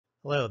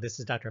Hello, this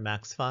is Dr.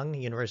 Max Fung,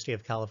 University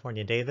of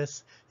California,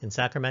 Davis in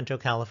Sacramento,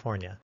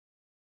 California.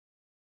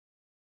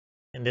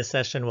 In this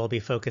session, we'll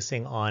be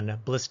focusing on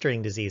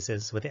blistering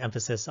diseases with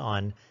emphasis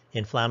on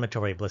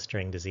inflammatory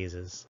blistering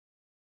diseases.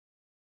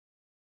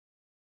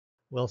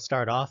 We'll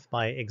start off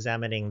by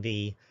examining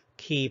the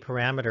key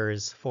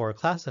parameters for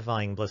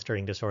classifying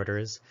blistering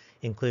disorders,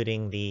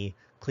 including the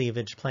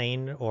cleavage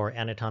plane or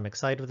anatomic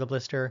site of the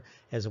blister,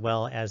 as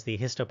well as the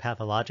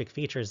histopathologic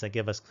features that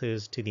give us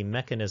clues to the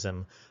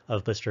mechanism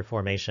of blister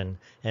formation,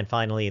 and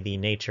finally the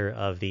nature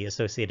of the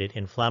associated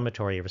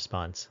inflammatory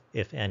response,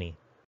 if any.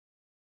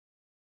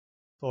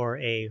 For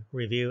a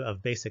review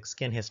of basic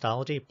skin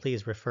histology,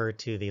 please refer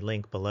to the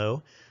link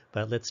below,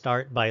 but let's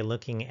start by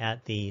looking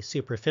at the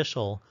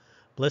superficial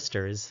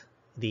blisters,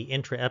 the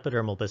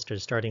intraepidermal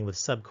blisters, starting with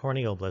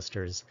subcorneal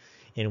blisters,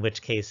 in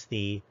which case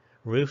the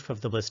roof of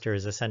the blister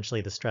is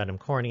essentially the stratum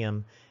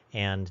corneum,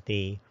 and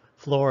the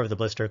floor of the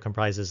blister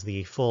comprises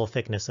the full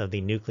thickness of the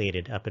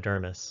nucleated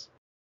epidermis.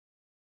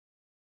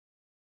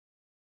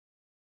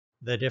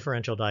 The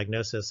differential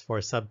diagnosis for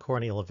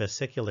subcorneal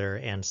vesicular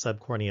and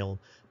subcorneal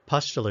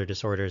pustular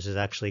disorders is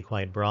actually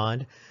quite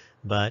broad,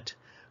 but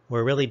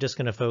we're really just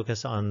going to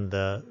focus on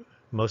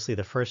mostly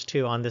the first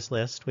two on this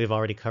list. We've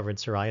already covered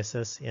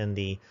psoriasis in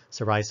the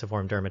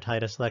psoriasiform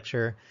dermatitis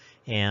lecture,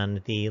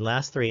 and the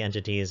last three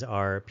entities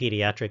are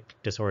pediatric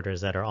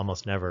disorders that are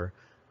almost never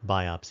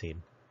biopsied.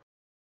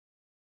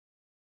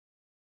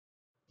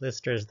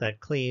 Blisters that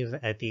cleave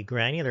at the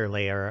granular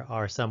layer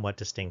are somewhat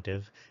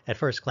distinctive at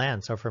first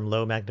glance, or from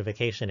low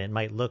magnification it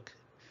might look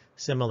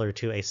similar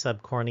to a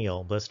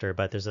subcorneal blister,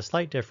 but there's a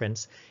slight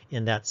difference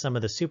in that some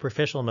of the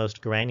superficial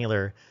most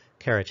granular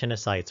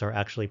keratinocytes are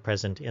actually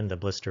present in the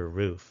blister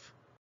roof.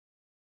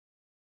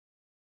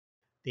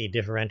 The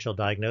differential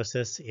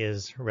diagnosis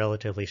is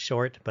relatively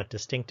short but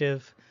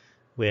distinctive,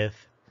 with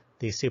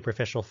the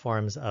superficial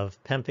forms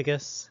of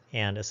pemphigus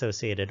and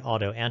associated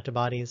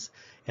autoantibodies,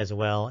 as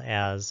well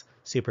as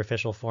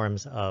superficial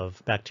forms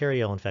of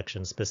bacterial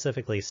infections,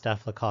 specifically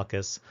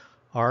Staphylococcus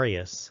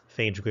aureus,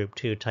 phage group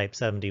 2 type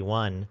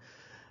 71,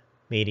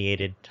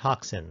 mediated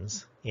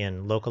toxins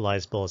in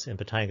localized bullous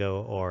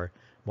impetigo or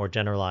more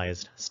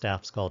generalized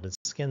staph scalded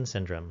skin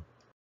syndrome,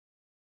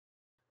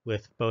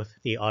 with both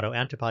the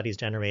autoantibodies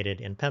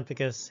generated in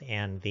pemphigus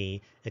and the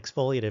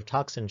exfoliative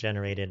toxin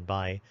generated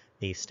by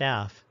the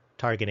staph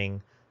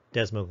targeting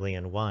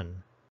desmoglein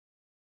 1.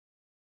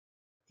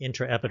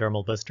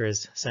 Intraepidermal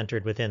blisters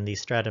centered within the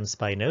stratum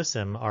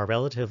spinosum are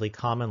relatively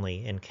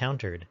commonly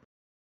encountered,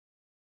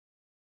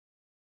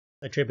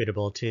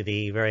 attributable to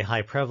the very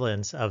high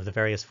prevalence of the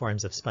various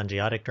forms of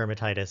spongiotic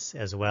dermatitis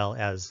as well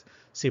as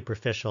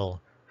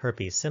superficial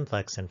herpes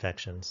simplex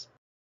infections.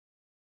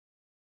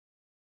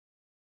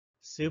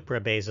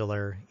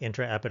 Suprabasilar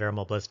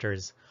intraepidermal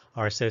blisters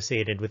are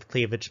associated with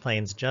cleavage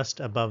planes just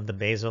above the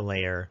basal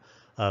layer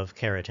of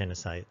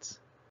keratinocytes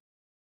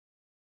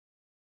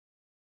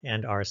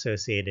and are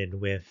associated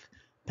with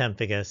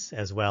pemphigus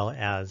as well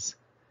as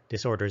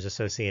disorders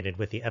associated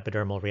with the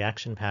epidermal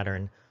reaction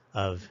pattern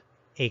of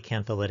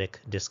acantholytic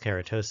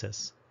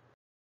dyskeratosis.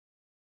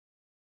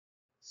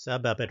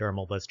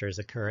 Subepidermal blisters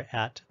occur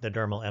at the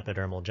dermal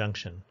epidermal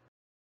junction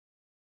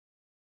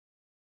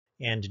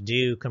and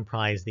do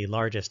comprise the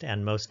largest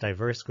and most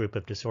diverse group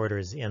of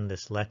disorders in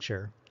this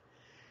lecture.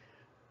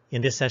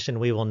 In this session,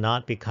 we will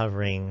not be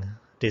covering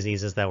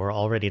diseases that were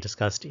already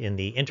discussed in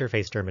the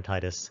interface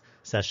dermatitis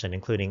session,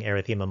 including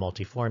erythema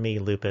multiforme,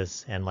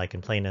 lupus, and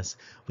lichen planus.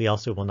 We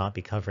also will not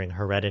be covering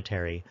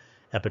hereditary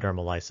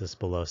epidermolysis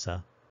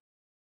bullosa.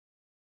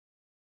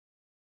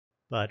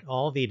 But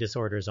all the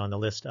disorders on the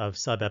list of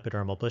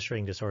subepidermal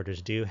blistering disorders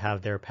do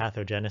have their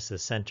pathogenesis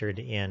centered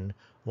in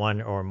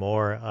one or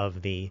more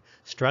of the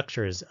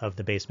structures of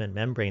the basement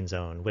membrane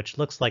zone, which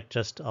looks like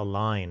just a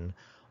line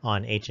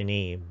on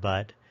H&E,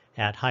 but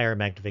at higher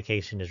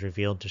magnification is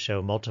revealed to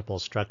show multiple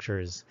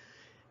structures,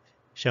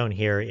 shown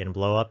here in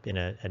blow-up in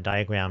a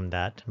diagram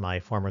that my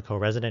former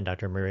co-resident,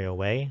 Dr. Muriel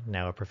Wei,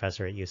 now a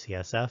professor at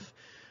UCSF,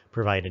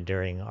 provided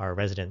during our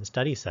resident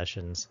study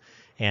sessions.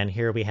 And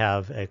here we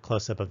have a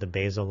close-up of the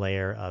basal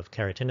layer of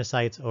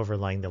keratinocytes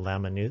overlying the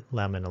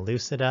lamina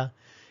lucida,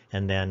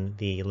 and then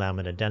the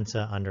lamina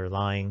densa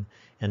underlying,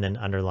 and then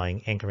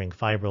underlying anchoring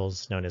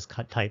fibrils known as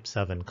type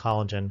 7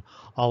 collagen.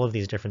 All of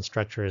these different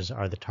structures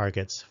are the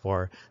targets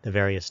for the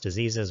various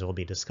diseases we'll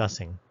be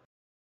discussing.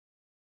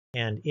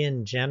 And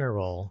in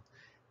general,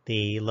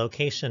 the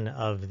location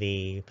of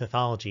the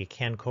pathology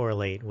can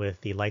correlate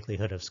with the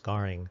likelihood of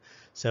scarring.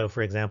 So,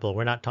 for example,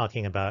 we're not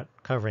talking about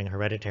covering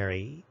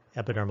hereditary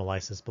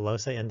epidermolysis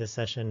bullosa in this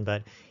session,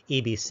 but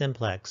EB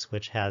simplex,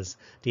 which has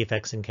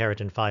defects in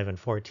keratin 5 and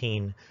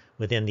 14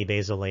 within the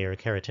basal layer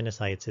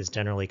keratinocytes, is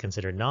generally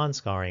considered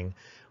non-scarring,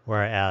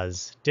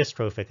 whereas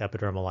dystrophic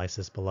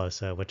epidermolysis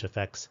bullosa, which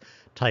affects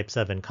type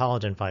 7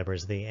 collagen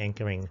fibers, the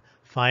anchoring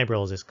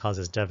fibrils,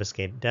 causes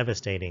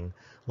devastating,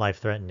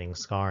 life-threatening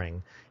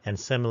scarring. And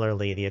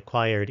similarly, the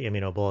acquired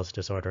immunobullous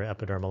disorder,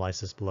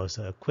 epidermolysis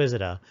bullosa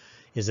acquisita,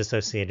 is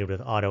associated with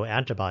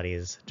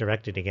autoantibodies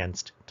directed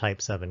against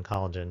type 7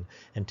 collagen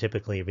and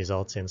typically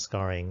results in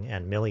scarring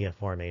and milia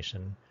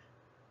formation.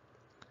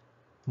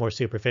 More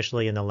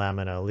superficially in the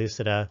lamina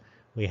lucida,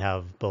 we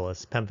have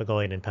bullous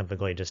pemphigoid and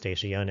pemphigoid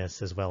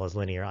gestationis, as well as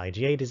linear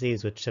IgA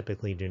disease, which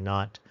typically do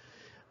not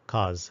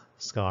cause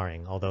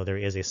scarring, although there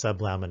is a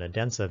sublamina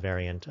densa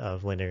variant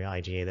of linear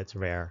IgA that's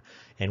rare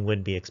and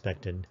would be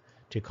expected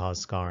to cause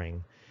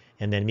scarring.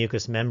 And then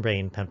mucous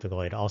membrane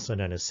pemphigoid, also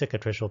known as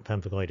cicatricial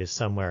pemphigoid, is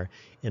somewhere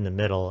in the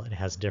middle. It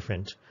has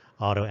different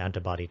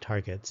autoantibody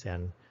targets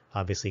and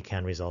obviously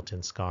can result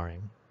in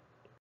scarring.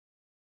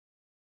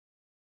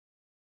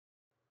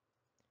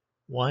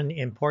 One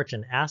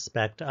important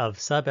aspect of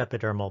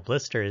subepidermal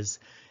blisters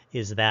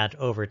is that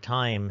over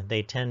time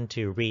they tend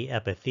to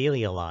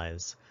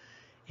re-epithelialize.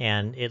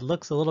 And it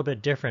looks a little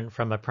bit different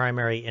from a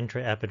primary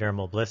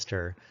intraepidermal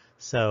blister.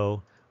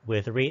 So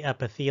with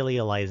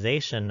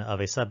re-epithelialization of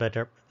a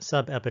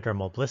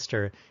subepidermal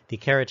blister, the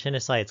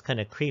keratinocytes kind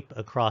of creep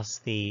across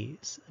the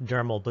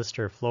dermal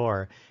blister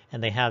floor,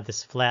 and they have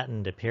this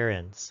flattened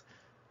appearance.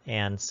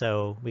 And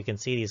so we can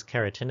see these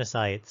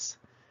keratinocytes,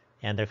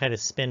 and they're kind of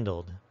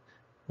spindled,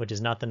 which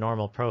is not the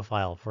normal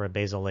profile for a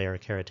basal layer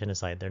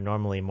keratinocyte. They're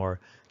normally more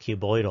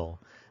cuboidal.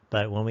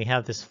 But when we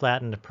have this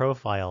flattened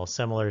profile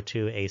similar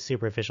to a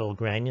superficial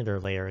granular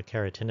layer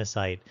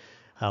keratinocyte,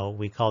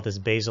 we call this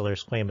basilar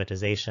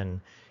squamatization,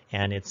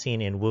 and it's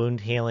seen in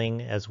wound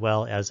healing as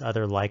well as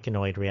other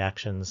lichenoid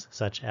reactions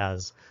such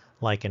as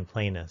lichen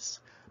planus.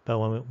 But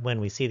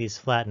when we see these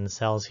flattened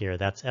cells here,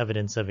 that's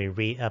evidence of a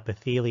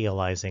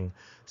re-epithelializing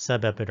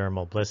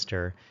subepidermal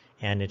blister,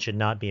 and it should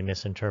not be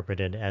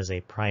misinterpreted as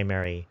a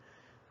primary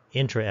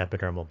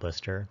intraepidermal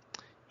blister.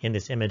 In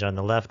this image on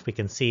the left, we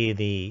can see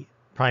the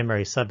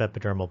primary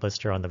subepidermal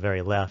blister on the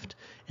very left,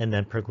 and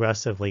then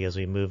progressively as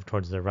we move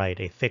towards the right,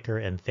 a thicker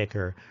and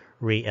thicker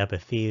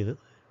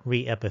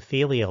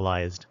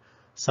re-epithelialized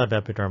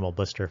subepidermal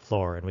blister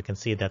floor. And we can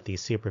see that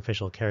these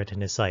superficial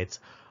keratinocytes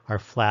are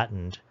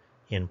flattened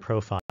in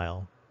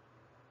profile.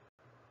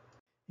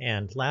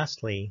 And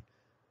lastly,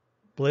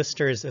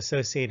 blisters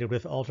associated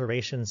with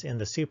alterations in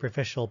the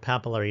superficial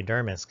papillary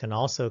dermis can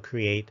also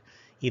create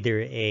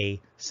either a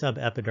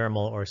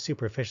subepidermal or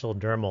superficial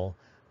dermal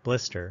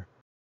blister.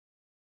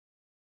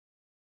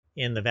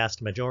 In the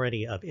vast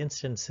majority of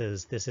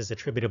instances, this is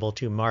attributable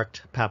to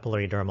marked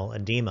papillary dermal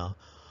edema,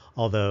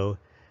 although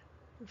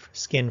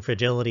skin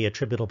fragility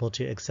attributable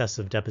to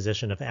excessive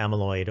deposition of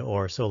amyloid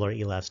or solar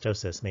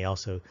elastosis may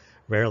also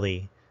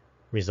rarely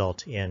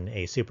result in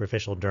a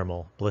superficial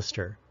dermal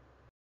blister.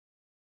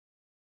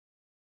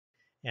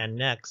 And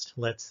next,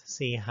 let's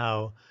see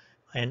how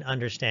an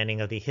understanding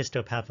of the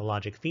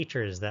histopathologic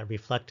features that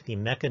reflect the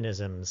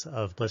mechanisms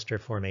of blister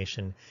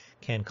formation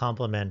can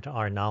complement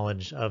our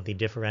knowledge of the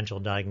differential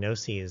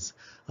diagnoses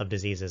of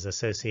diseases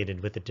associated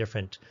with the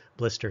different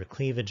blister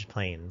cleavage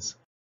planes.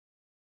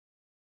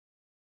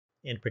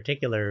 In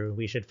particular,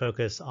 we should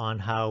focus on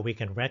how we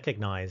can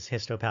recognize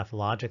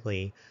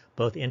histopathologically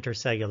both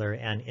intercellular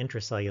and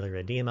intracellular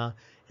edema,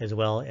 as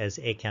well as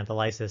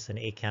acantholysis and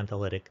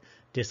acantholytic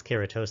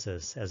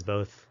dyskeratosis, as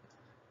both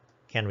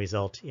can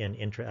result in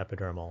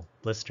intraepidermal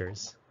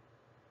blisters.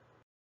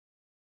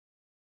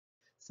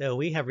 So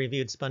we have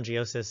reviewed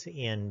spongiosis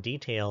in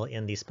detail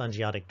in the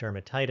spongiotic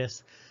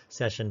dermatitis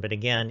session, but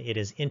again, it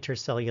is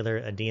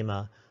intercellular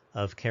edema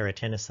of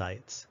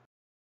keratinocytes.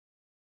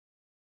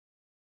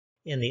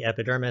 In the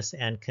epidermis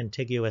and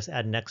contiguous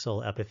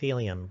adnexal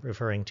epithelium,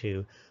 referring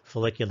to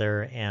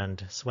follicular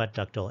and sweat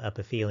ductal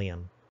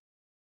epithelium.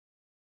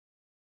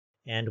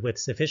 And with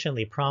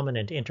sufficiently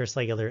prominent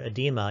intercellular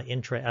edema,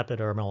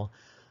 intraepidermal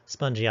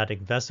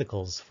spongiotic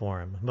vesicles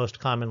form, most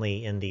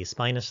commonly in the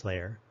spinous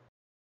layer,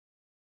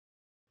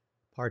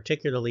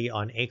 particularly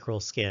on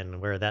acral skin,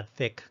 where that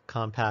thick,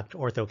 compact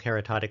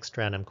orthokeratotic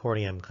stratum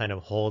corneum kind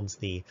of holds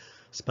the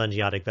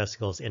spongiotic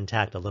vesicles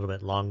intact a little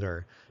bit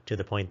longer, to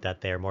the point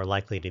that they're more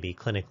likely to be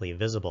clinically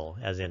visible,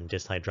 as in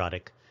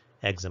dyshydrotic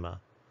eczema.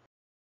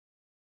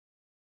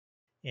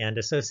 And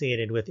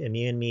associated with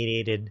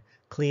immune-mediated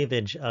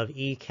cleavage of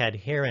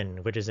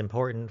E-cadherin, which is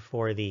important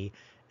for the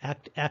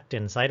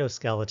actin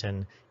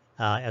cytoskeleton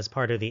as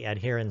part of the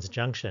adherens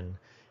junction.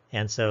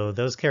 And so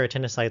those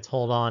keratinocytes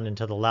hold on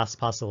until the last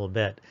possible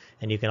bit,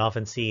 and you can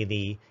often see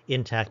the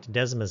intact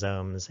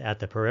desmosomes at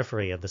the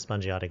periphery of the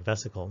spongiotic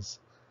vesicles.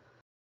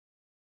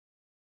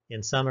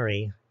 In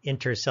summary,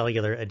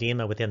 intercellular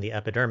edema within the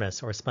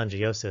epidermis, or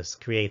spongiosis,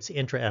 creates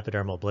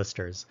intraepidermal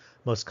blisters,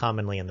 most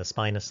commonly in the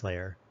spinous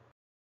layer.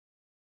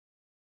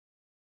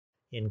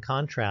 In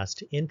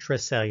contrast,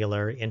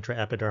 intracellular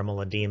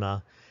intraepidermal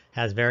edema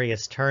has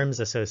various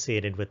terms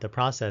associated with the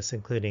process,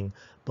 including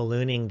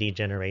ballooning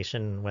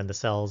degeneration, when the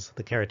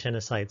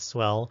keratinocytes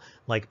swell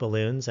like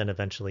balloons and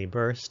eventually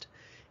burst,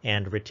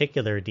 and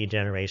reticular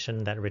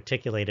degeneration, that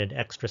reticulated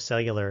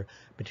extracellular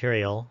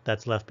material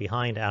that's left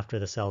behind after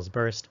the cells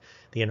burst,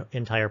 the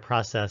entire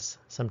process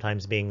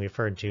sometimes being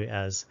referred to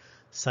as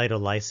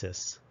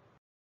cytolysis,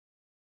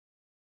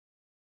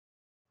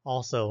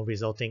 also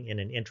resulting in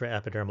an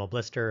intraepidermal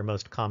blister,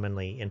 most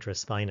commonly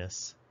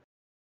intraspinous.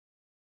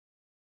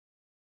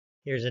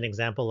 Here's an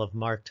example of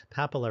marked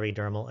papillary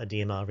dermal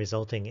edema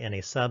resulting in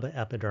a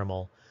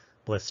subepidermal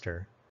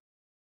blister.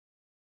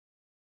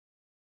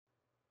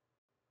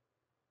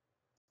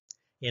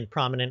 In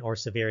prominent or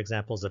severe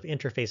examples of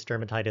interface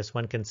dermatitis,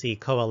 one can see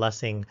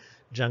coalescing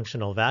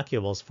junctional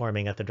vacuoles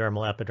forming at the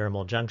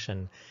dermal-epidermal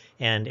junction,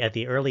 and at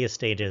the earliest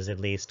stages, at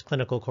least,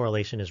 clinical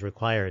correlation is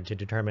required to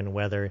determine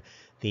whether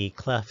the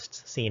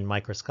clefts seen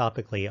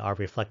microscopically are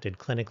reflected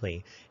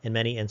clinically. In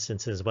many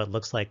instances, what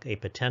looks like a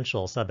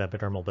potential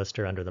subepidermal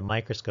blister under the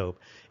microscope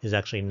is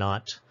actually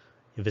not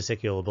a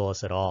vesicular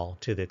bullous at all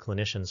to the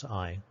clinician's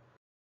eye.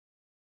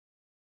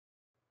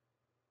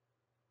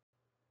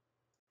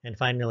 And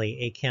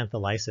finally,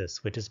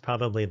 acantholysis, which is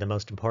probably the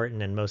most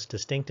important and most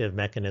distinctive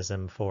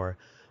mechanism for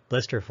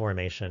blister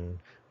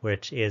formation,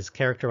 which is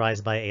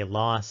characterized by a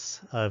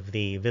loss of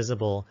the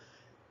visible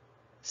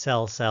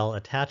cell-cell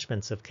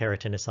attachments of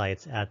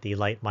keratinocytes at the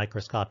light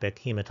microscopic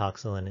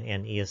hematoxylin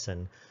and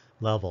eosin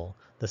level.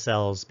 The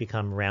cells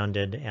become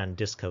rounded and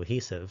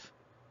discohesive.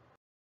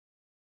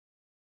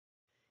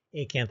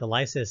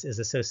 Acantholysis is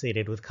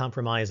associated with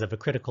compromise of a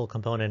critical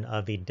component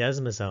of the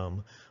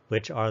desmosome,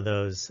 which are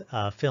those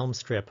film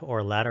strip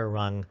or ladder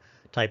rung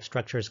type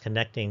structures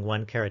connecting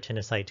one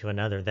keratinocyte to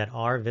another that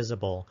are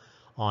visible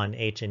on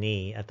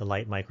H&E at the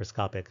light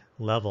microscopic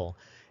level.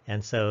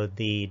 And so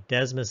the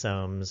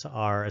desmosomes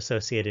are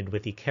associated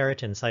with the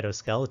keratin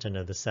cytoskeleton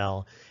of the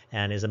cell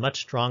and is a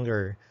much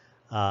stronger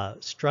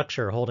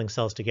structure holding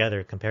cells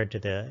together compared to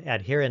the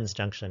adherens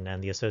junction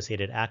and the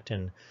associated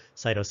actin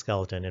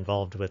cytoskeleton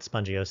involved with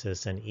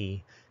spongiosis and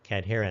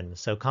E-cadherin.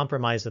 So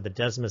compromise of the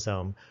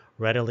desmosome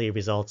readily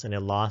results in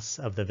a loss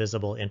of the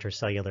visible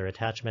intercellular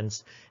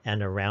attachments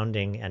and a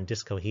rounding and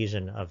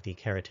discohesion of the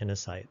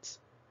keratinocytes.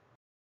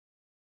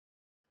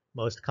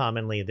 Most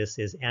commonly, this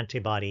is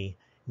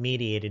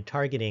antibody-mediated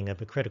targeting of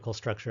a critical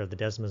structure of the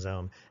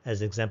desmosome,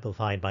 as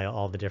exemplified by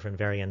all the different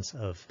variants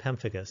of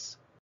pemphigus.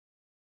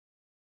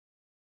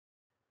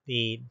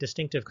 The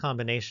distinctive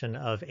combination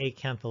of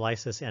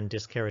acantholysis and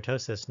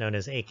dyskeratosis, known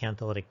as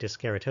acantholytic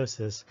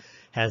dyskeratosis,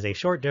 has a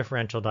short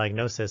differential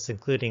diagnosis,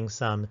 including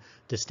some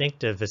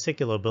distinctive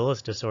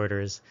vesiculobullous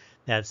disorders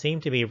that seem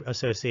to be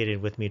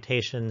associated with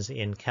mutations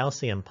in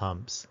calcium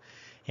pumps,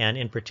 and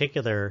in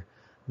particular,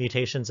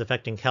 mutations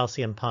affecting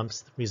calcium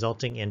pumps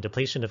resulting in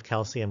depletion of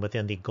calcium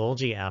within the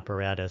Golgi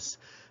apparatus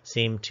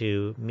seem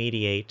to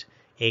mediate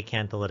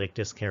acantholytic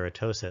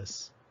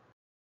dyskeratosis,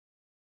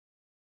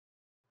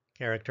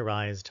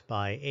 characterized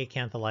by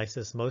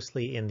acantholysis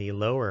mostly in the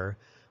lower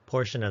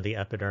portion of the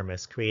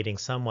epidermis, creating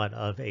somewhat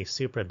of a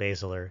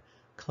suprabasilar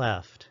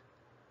cleft,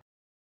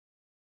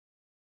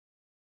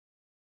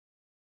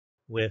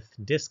 with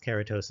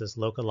dyskeratosis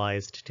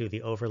localized to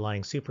the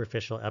overlying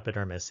superficial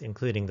epidermis,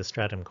 including the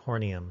stratum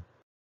corneum,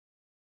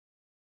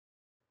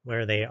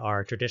 where they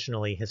are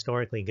traditionally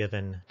historically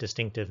given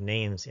distinctive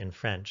names in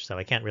French. So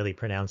I can't really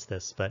pronounce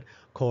this, but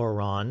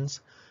corons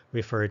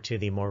refer to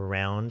the more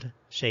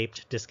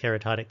round-shaped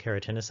dyskeratotic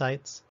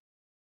keratinocytes,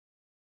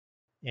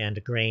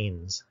 and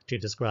grains to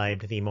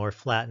describe the more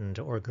flattened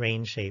or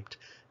grain-shaped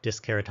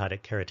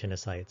dyskeratotic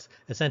keratinocytes.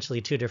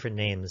 Essentially two different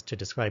names to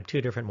describe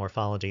two different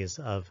morphologies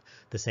of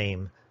the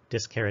same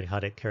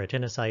dyskeratotic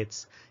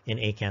keratinocytes in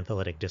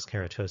acantholytic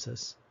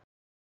dyskeratosis.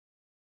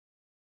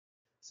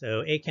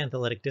 So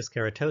acantholytic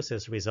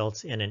dyskeratosis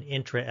results in an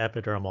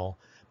intraepidermal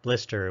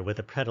blister with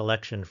a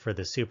predilection for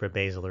the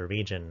suprabasilar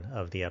region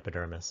of the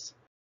epidermis.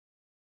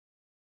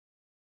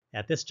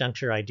 At this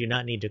juncture, I do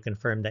not need to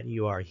confirm that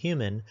you are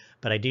human,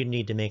 but I do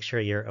need to make sure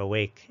you're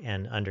awake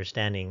and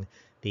understanding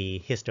the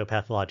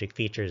histopathologic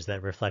features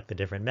that reflect the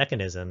different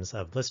mechanisms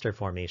of blister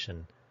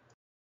formation.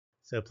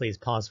 So please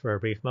pause for a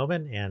brief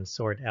moment and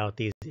sort out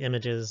these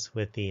images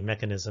with the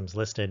mechanisms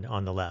listed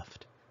on the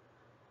left.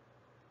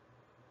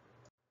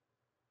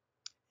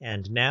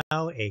 And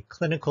now a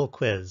clinical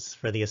quiz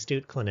for the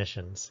astute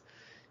clinicians.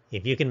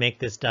 If you can make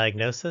this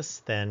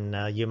diagnosis,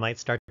 then you might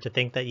start to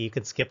think that you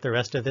could skip the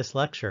rest of this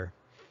lecture.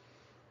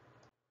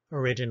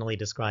 Originally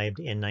described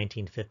in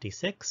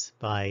 1956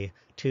 by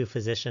two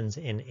physicians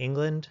in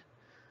England,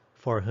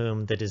 for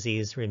whom the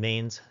disease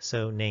remains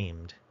so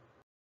named.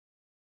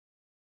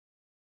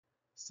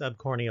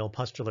 Subcorneal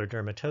pustular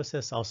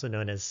dermatosis, also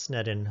known as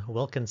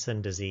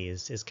Snedden-Wilkinson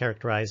disease, is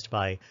characterized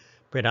by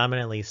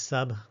predominantly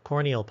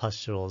subcorneal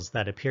pustules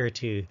that appear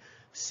to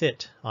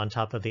sit on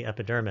top of the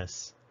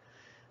epidermis.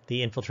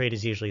 The infiltrate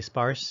is usually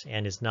sparse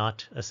and is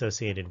not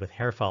associated with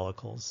hair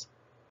follicles.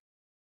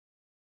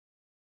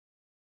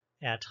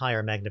 At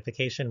higher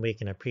magnification, we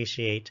can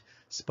appreciate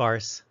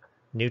sparse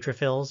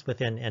neutrophils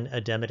within an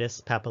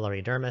edematous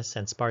papillary dermis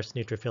and sparse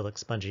neutrophilic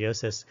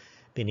spongiosis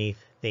beneath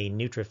the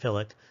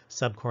neutrophilic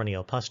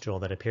subcorneal pustule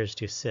that appears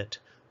to sit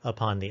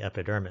upon the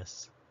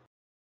epidermis.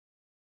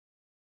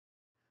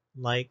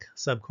 Like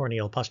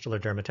subcorneal pustular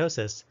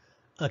dermatosis,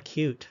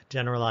 acute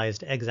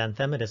generalized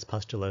exanthematous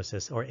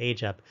pustulosis, or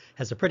AGEP,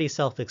 has a pretty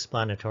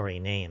self-explanatory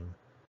name.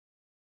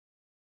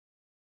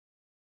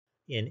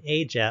 In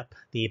AGEP,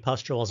 the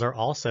pustules are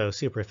also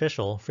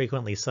superficial,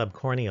 frequently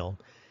subcorneal,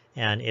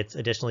 And it's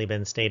additionally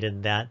been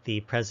stated that the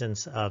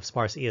presence of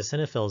sparse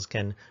eosinophils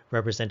can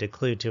represent a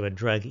clue to a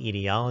drug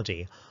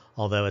etiology,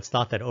 although it's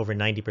thought that over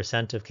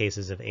 90% of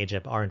cases of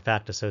AGEP are in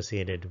fact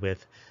associated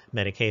with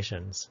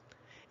medications.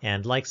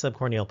 And like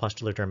subcorneal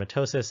pustular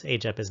dermatosis,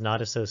 AGEP is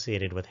not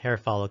associated with hair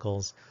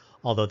follicles,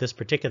 although this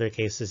particular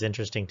case is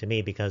interesting to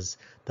me because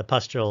the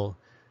pustule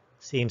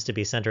seems to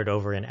be centered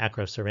over an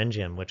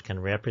acrosyringium, which can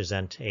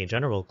represent a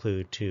general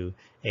clue to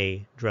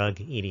a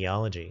drug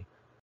etiology.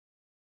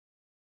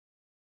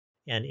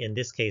 And in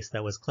this case,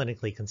 that was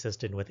clinically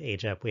consistent with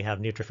AGEP. We have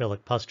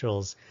neutrophilic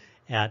pustules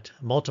at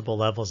multiple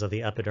levels of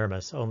the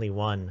epidermis, only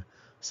one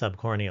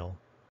subcorneal.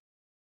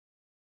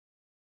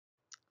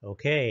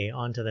 Okay,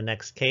 on to the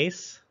next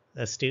case.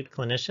 Astute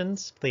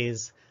clinicians,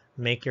 please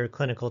make your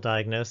clinical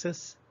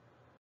diagnosis.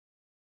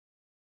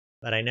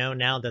 But I know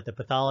now that the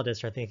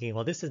pathologists are thinking,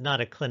 well, this is not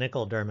a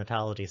clinical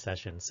dermatology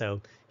session,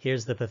 so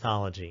here's the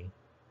pathology.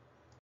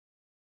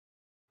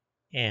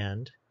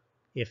 And,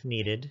 if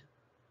needed,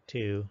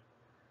 to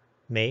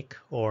make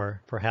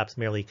or perhaps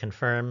merely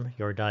confirm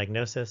your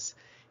diagnosis,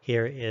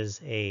 here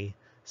is a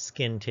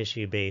skin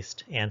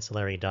tissue-based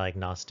ancillary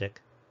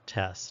diagnostic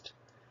test.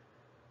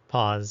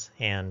 Pause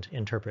and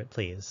interpret,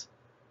 please.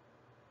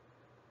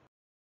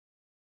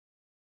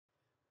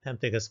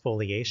 Pemphigus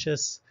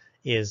foliaceus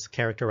is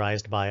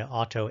characterized by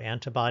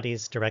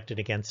autoantibodies directed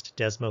against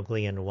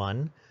desmoglein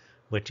 1,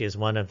 which is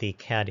one of the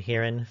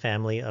cadherin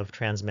family of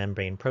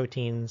transmembrane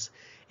proteins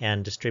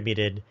and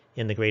distributed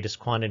in the greatest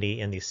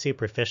quantity in the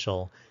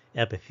superficial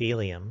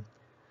epithelium.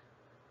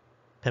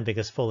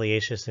 Pemphigus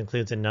foliaceus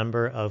includes a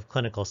number of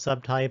clinical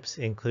subtypes,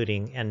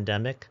 including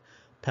endemic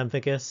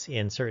pemphigus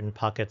in certain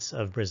pockets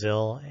of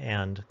Brazil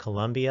and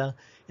Colombia,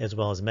 as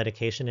well as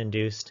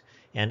medication-induced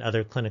and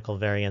other clinical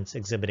variants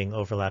exhibiting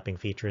overlapping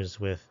features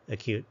with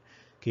acute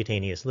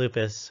cutaneous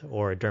lupus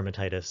or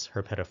dermatitis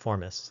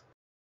herpetiformis.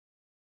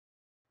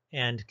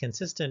 And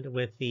consistent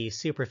with the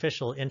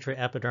superficial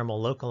intraepidermal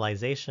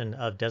localization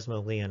of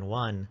desmoglein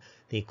 1,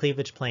 the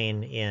cleavage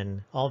plane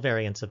in all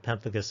variants of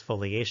pemphigus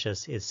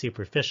foliaceus is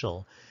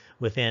superficial,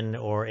 within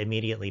or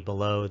immediately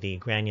below the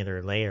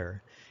granular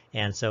layer.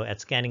 And so at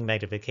scanning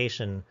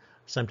magnification,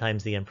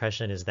 sometimes the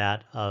impression is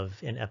that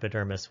of an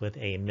epidermis with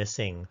a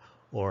missing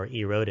or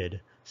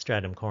eroded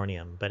stratum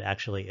corneum, but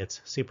actually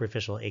it's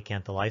superficial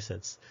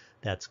acantholysis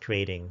that's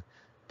creating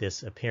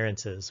this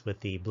appearances, with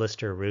the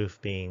blister roof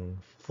being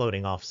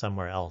floating off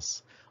somewhere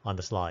else on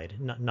the slide,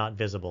 not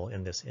visible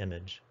in this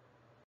image.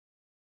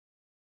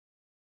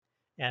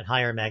 At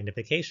higher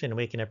magnification,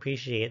 we can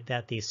appreciate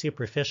that the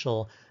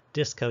superficial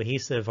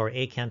discohesive or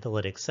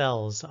acantholytic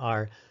cells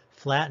are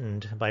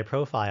flattened by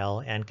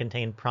profile and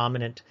contain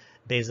prominent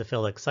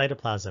basophilic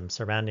cytoplasm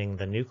surrounding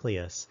the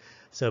nucleus.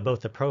 So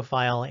both the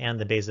profile and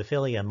the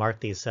basophilia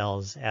mark these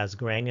cells as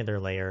granular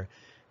layer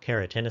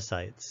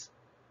keratinocytes.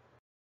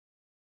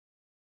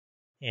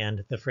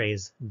 And the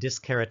phrase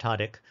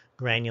dyskeratotic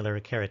granular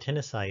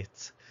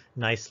keratinocytes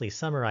nicely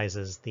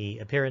summarizes the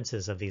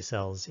appearances of these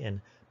cells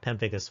in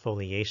pemphigus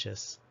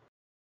foliaceus.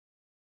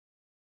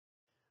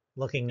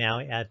 Looking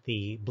now at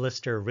the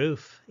blister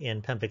roof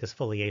in pemphigus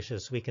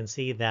foliaceus, we can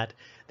see that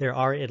there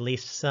are at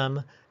least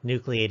some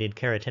nucleated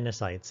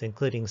keratinocytes,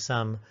 including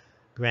some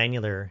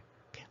granular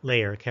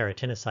layer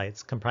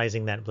keratinocytes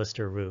comprising that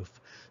blister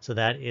roof. So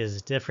that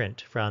is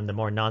different from the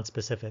more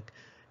nonspecific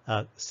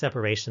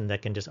separation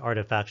that can just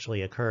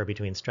artifactually occur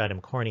between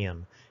stratum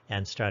corneum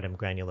and stratum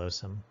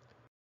granulosum.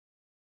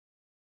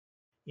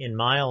 In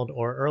mild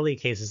or early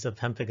cases of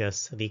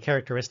pemphigus, the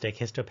characteristic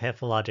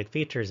histopathologic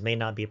features may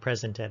not be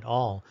present at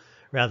all.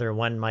 Rather,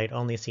 one might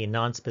only see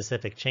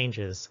nonspecific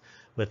changes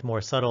with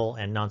more subtle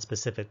and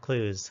nonspecific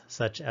clues,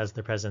 such as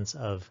the presence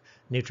of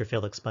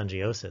neutrophilic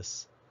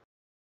spongiosis,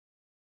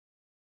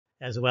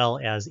 as well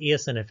as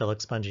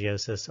eosinophilic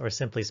spongiosis or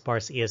simply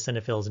sparse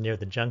eosinophils near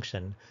the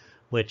junction,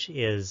 which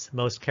is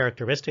most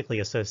characteristically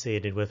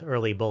associated with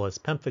early bullous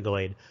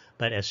pemphigoid,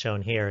 but as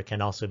shown here,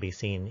 can also be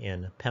seen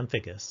in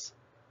pemphigus.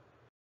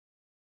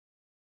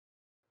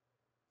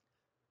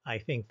 I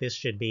think this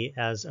should be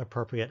as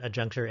appropriate a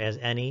juncture as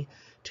any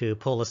to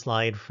pull a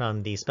slide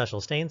from the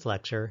special stains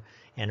lecture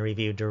and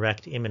review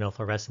direct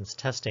immunofluorescence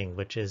testing,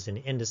 which is an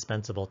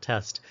indispensable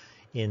test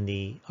in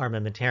the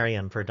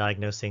armamentarium for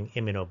diagnosing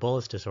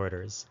immunobullous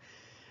disorders.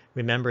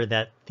 Remember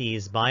that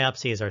these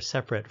biopsies are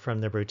separate from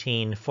the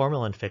routine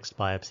formalin-fixed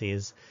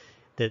biopsies,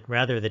 that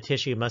rather the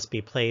tissue must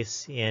be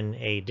placed in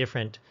a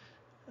different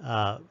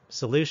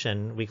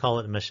solution. We call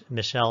it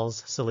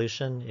Michel's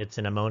solution. It's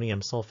an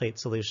ammonium sulfate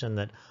solution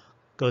that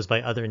goes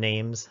by other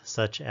names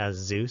such as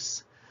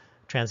Zeus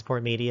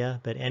transport media,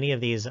 but any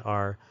of these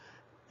are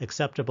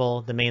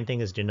acceptable. The main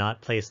thing is do not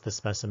place the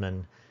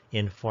specimen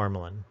in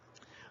formalin.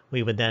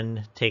 We would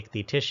then take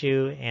the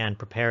tissue and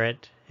prepare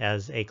it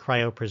as a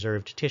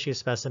cryopreserved tissue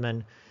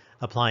specimen,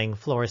 applying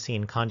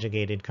fluorescein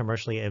conjugated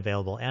commercially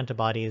available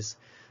antibodies,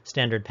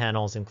 standard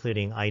panels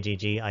including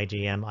IgG,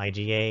 IgM,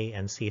 IgA,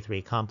 and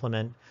C3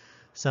 complement.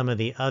 Some of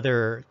the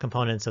other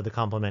components of the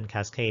complement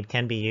cascade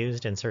can be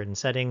used in certain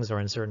settings or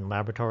in certain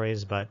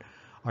laboratories, but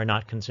are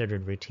not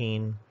considered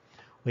routine.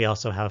 We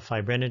also have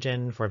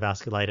fibrinogen for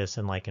vasculitis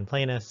and lichen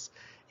planus,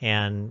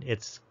 and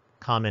it's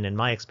common in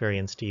my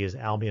experience to use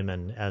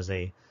albumin as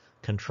a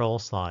control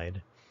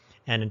slide.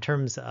 And in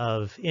terms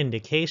of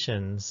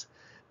indications,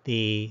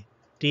 the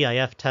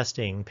DIF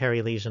testing,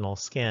 perilesional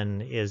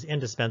skin, is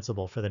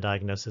indispensable for the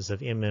diagnosis of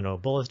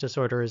immunobullous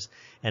disorders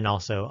and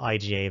also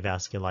IgA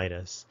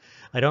vasculitis.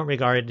 I don't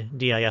regard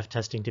DIF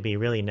testing to be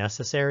really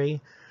necessary,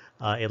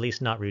 at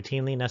least not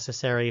routinely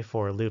necessary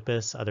for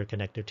lupus, other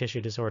connective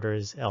tissue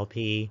disorders,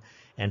 LP,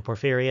 and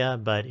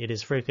porphyria, but it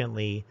is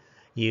frequently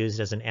used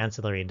as an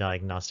ancillary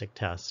diagnostic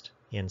test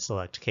in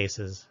select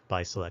cases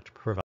by select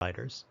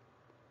providers.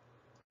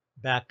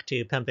 Back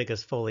to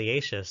pemphigus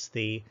foliaceus,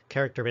 the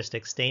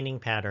characteristic staining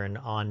pattern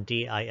on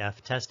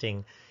DIF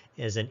testing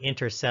is an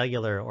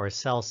intercellular or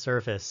cell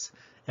surface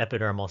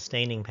epidermal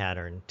staining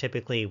pattern,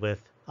 typically with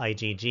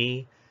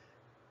IgG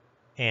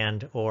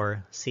and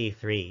or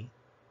C3.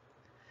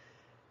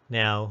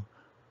 Now,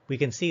 we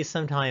can see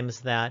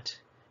sometimes that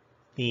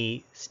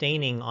the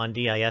staining on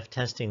DIF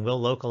testing will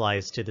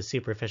localize to the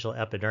superficial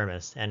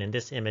epidermis, and in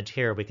this image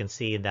here we can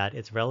see that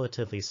it's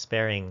relatively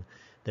sparing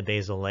the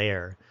basal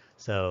layer.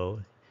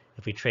 So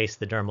if we trace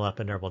the dermal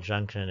epidermal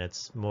junction,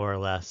 it's more or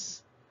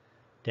less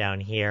down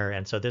here.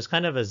 And so there's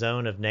kind of a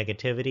zone of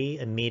negativity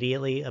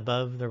immediately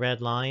above the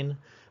red line,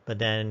 but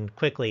then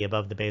quickly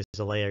above the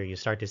basal layer, you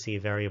start to see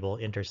variable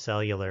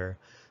intercellular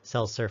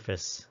cell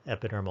surface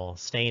epidermal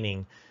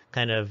staining,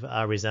 kind of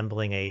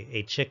resembling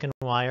a chicken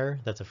wire.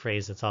 That's a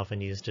phrase that's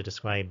often used to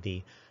describe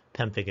the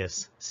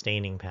pemphigus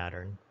staining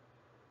pattern.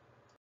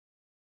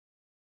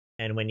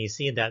 And when you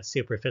see that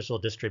superficial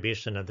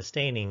distribution of the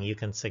staining, you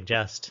can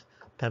suggest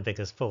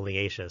pemphigus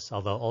foliaceus,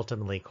 although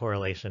ultimately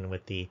correlation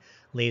with the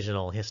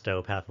lesional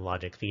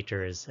histopathologic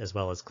features as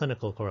well as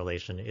clinical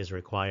correlation is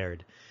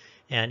required.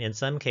 And in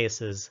some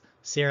cases,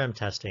 serum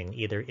testing,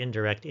 either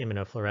indirect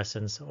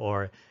immunofluorescence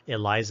or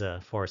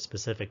ELISA for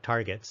specific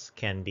targets,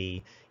 can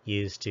be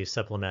used to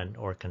supplement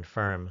or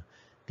confirm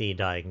the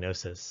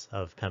diagnosis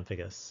of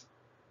pemphigus.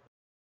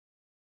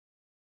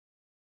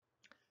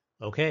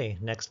 Okay,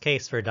 next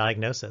case for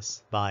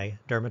diagnosis by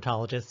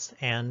dermatologists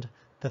and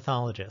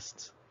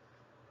pathologists.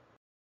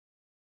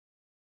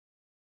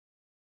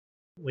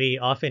 We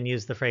often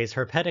use the phrase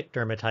herpetic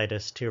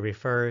dermatitis to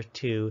refer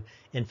to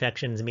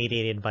infections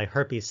mediated by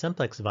herpes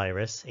simplex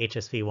virus,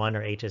 HSV1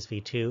 or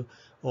HSV2,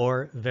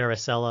 or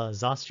varicella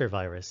zoster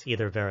virus,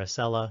 either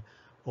varicella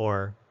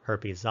or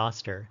herpes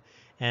zoster.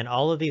 And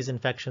all of these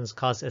infections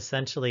cause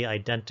essentially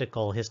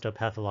identical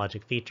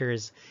histopathologic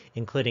features,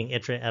 including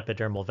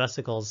intraepidermal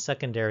vesicles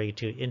secondary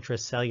to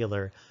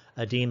intracellular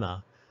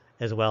edema,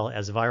 as well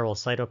as viral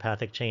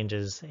cytopathic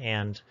changes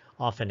and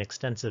often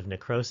extensive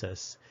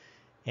necrosis.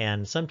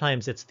 And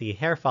sometimes it's the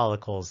hair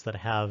follicles that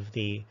have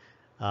the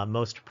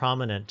most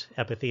prominent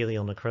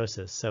epithelial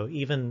necrosis. So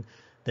even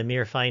the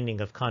mere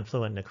finding of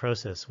confluent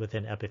necrosis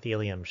within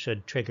epithelium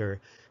should trigger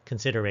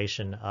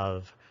consideration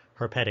of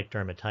herpetic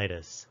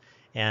dermatitis.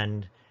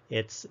 And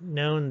it's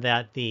known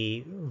that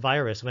the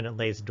virus, when it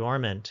lays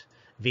dormant,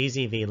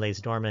 VZV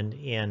lays dormant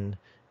in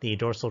the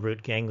dorsal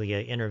root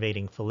ganglia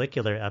innervating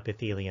follicular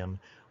epithelium,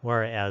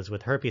 whereas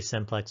with herpes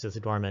simplex it's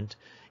dormant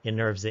in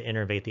nerves that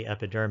innervate the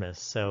epidermis.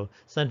 So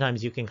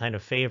sometimes you can kind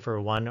of favor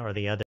one or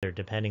the other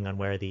depending on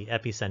where the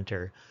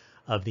epicenter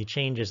of the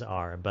changes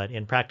are. But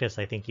in practice,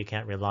 I think you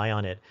can't rely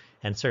on it.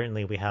 And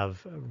certainly we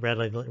have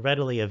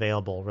readily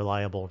available,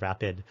 reliable,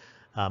 rapid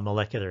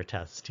molecular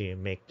tests to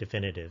make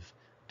definitive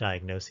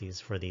diagnoses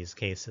for these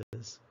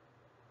cases.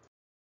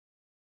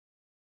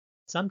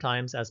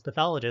 Sometimes, as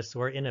pathologists,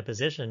 we're in a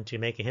position to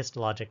make a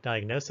histologic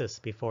diagnosis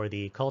before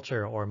the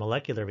culture or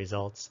molecular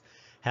results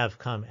have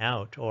come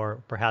out,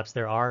 or perhaps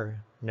there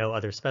are no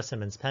other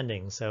specimens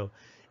pending, so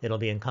it'll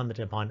be incumbent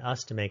upon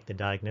us to make the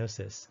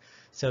diagnosis.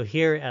 So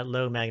here at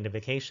low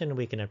magnification,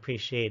 we can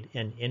appreciate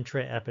an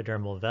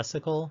intraepidermal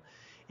vesicle,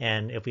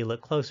 and if we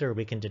look closer,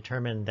 we can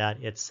determine that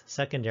it's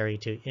secondary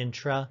to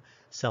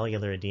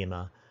intracellular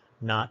edema,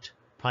 not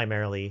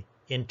primarily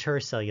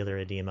intercellular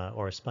edema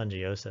or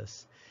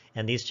spongiosis.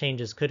 And these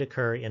changes could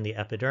occur in the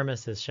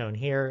epidermis as shown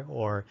here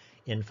or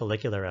in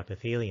follicular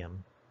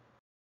epithelium.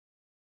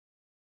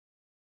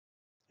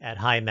 At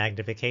high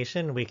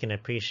magnification, we can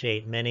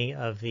appreciate many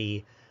of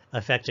the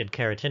affected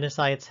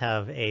keratinocytes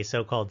have a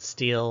so-called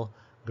steel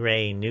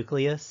gray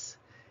nucleus,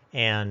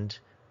 and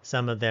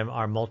some of them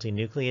are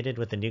multinucleated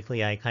with the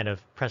nuclei kind of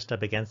pressed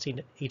up against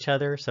each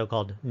other,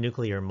 so-called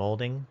nuclear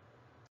molding.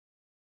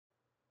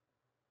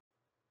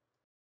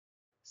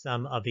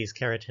 Some of these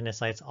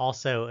keratinocytes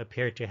also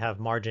appear to have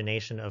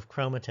margination of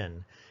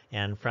chromatin,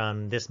 and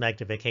from this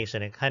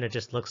magnification it kind of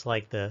just looks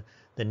like the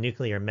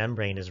nuclear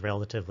membrane is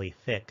relatively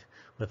thick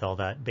with all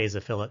that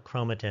basophilic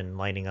chromatin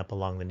lining up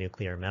along the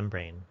nuclear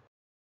membrane.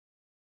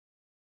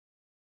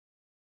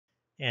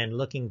 And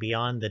looking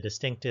beyond the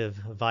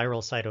distinctive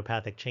viral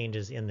cytopathic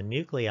changes in the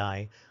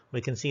nuclei, we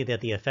can see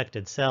that the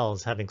affected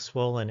cells, having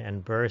swollen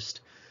and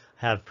burst,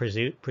 have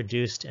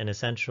produced an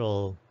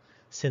essential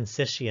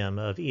syncytium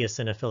of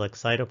eosinophilic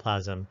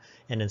cytoplasm,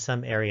 and in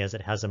some areas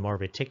it has a more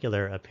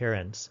reticular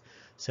appearance.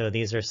 So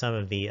these are some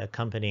of the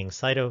accompanying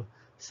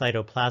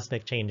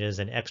cytoplasmic changes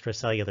and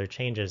extracellular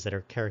changes that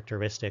are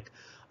characteristic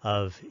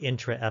of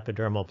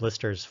intraepidermal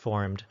blisters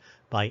formed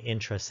by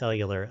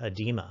intracellular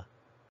edema.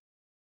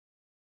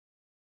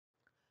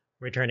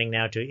 Returning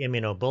now to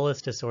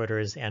immunobullous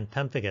disorders and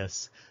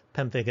pemphigus,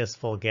 pemphigus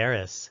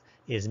vulgaris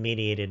is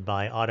mediated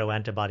by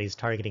autoantibodies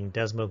targeting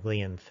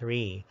desmoglein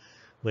 3,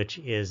 which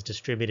is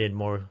distributed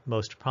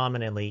most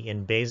prominently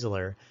in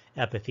basilar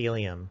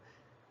epithelium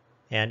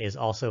and is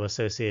also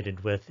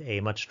associated with a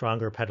much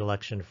stronger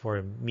predilection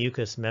for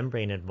mucous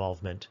membrane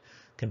involvement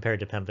compared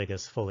to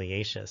pemphigus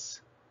foliaceus.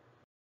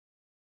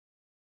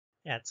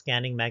 At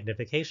scanning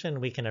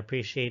magnification, we can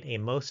appreciate a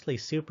mostly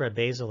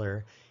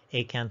suprabasilar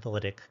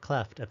acantholytic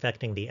cleft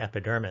affecting the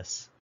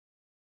epidermis,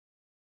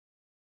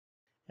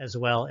 as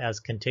well as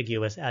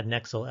contiguous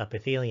adnexal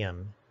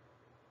epithelium,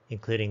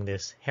 including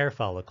this hair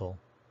follicle.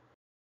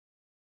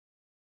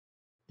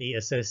 The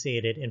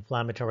associated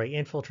inflammatory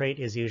infiltrate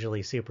is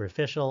usually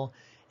superficial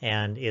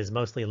and is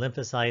mostly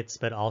lymphocytes,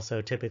 but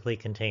also typically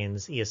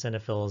contains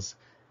eosinophils,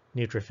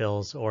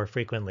 neutrophils, or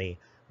frequently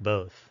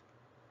both.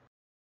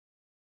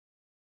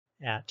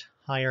 At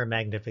higher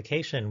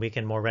magnification, we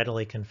can more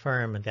readily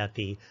confirm that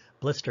the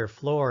blister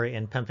floor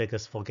in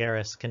pemphigus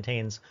vulgaris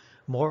contains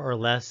more or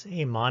less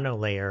a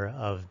monolayer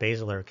of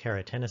basilar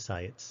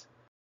keratinocytes,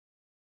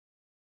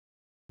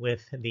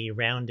 with the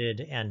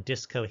rounded and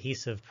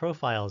discohesive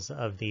profiles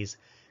of these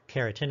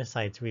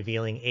keratinocytes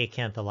revealing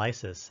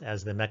acantholysis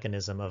as the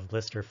mechanism of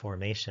blister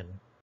formation.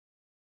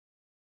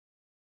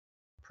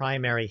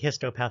 Primary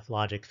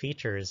histopathologic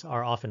features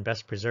are often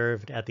best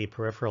preserved at the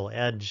peripheral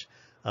edge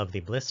of the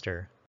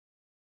blister,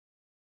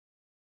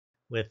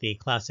 with the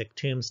classic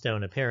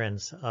tombstone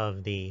appearance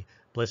of the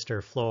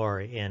blister floor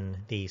in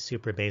the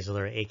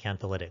suprabasilar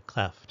acantholytic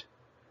cleft.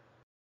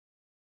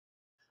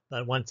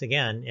 But once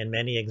again, in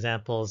many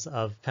examples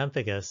of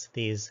pemphigus,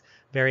 these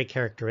very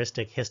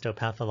characteristic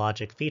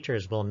histopathologic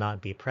features will not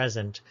be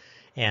present,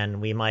 and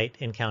we might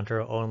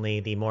encounter only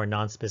the more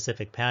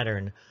nonspecific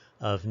pattern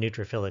of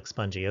neutrophilic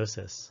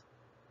spongiosis.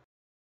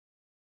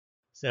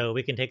 So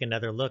we can take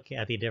another look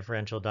at the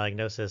differential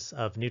diagnosis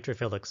of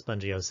neutrophilic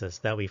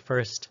spongiosis that we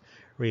first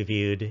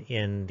reviewed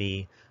in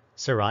the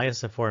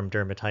psoriasiform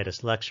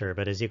dermatitis lecture.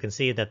 But as you can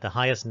see that the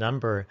highest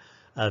number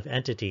of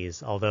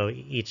entities, although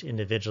each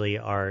individually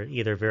are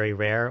either very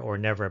rare or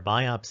never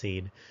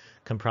biopsied,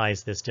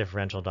 comprise this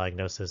differential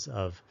diagnosis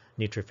of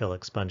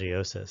neutrophilic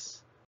spongiosis.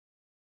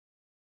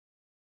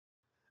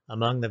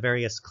 Among the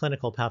various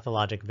clinical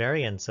pathologic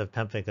variants of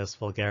pemphigus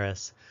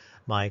vulgaris,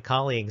 my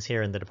colleagues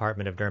here in the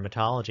Department of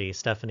Dermatology,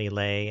 Stephanie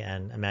Lay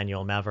and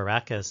Emmanuel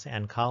Mavrorakis,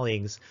 and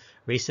colleagues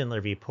recently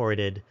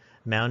reported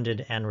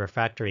mounded and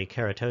refractory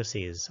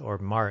keratoses, or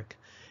MARC,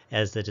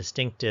 as the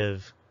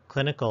distinctive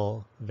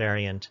clinical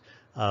variant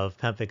of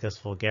pemphigus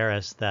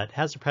vulgaris that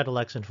has a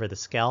predilection for the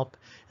scalp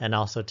and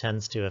also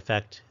tends to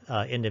affect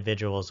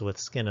individuals with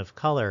skin of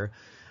color,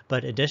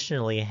 but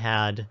additionally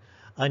had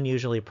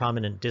unusually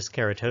prominent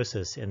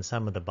dyskeratosis in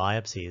some of the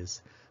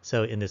biopsies.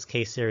 So in this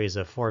case series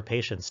of 4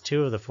 patients,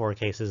 2 of the 4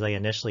 cases, I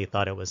initially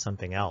thought it was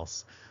something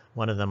else.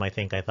 One of them I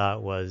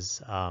thought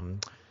was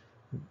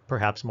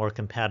perhaps more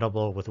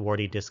compatible with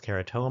warty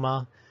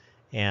dyskeratoma,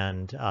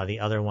 and the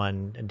other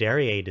one,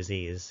 Darrier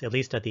disease, at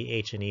least at the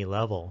H&E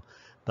level.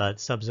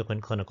 But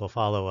subsequent clinical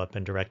follow-up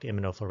and direct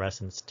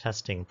immunofluorescence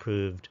testing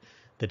proved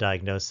the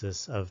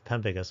diagnosis of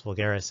pemphigus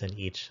vulgaris in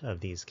each of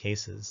these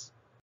cases.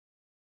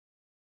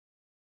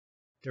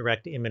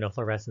 Direct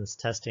immunofluorescence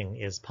testing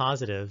is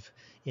positive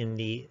in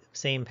the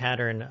same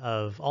pattern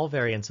of all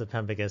variants of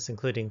pemphigus,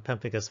 including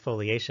pemphigus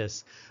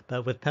foliaceus,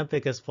 but with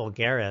pemphigus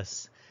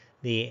vulgaris,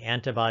 the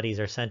antibodies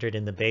are centered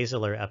in the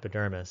basilar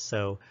epidermis.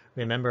 So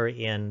remember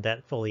in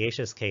that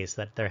foliaceus case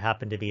that there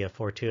happened to be a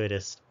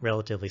fortuitous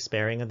relatively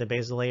sparing of the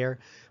basal layer,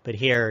 but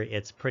here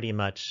it's pretty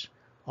much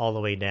all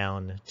the way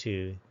down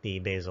to the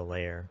basal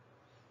layer.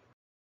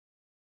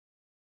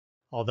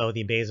 Although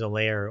the basal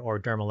layer or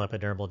dermal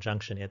epidermal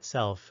junction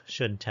itself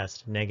should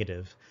test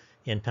negative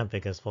in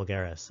pemphigus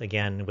vulgaris,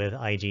 again with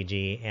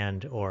IgG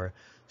and or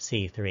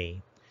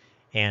C3.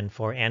 And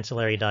for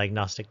ancillary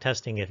diagnostic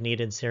testing, if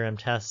needed, serum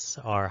tests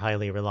are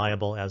highly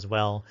reliable as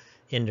well.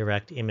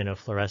 Indirect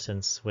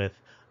immunofluorescence with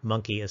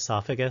monkey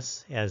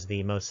esophagus as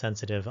the most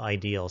sensitive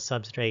ideal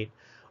substrate,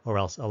 or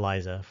else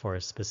ELISA for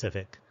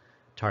specific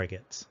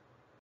targets.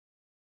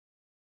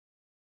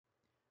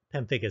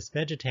 Pemphigus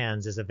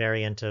vegetans is a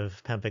variant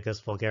of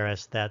pemphigus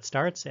vulgaris that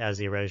starts as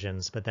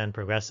erosions but then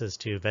progresses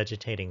to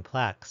vegetating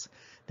plaques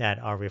that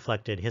are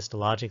reflected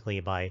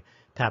histologically by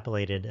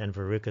papillated and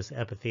verrucous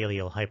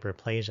epithelial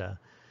hyperplasia,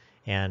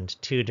 and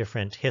 2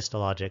 different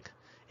histologic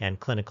and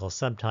clinical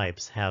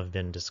subtypes have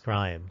been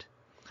described.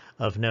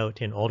 Of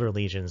note, in older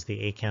lesions,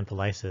 the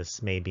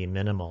acantholysis may be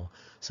minimal,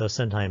 so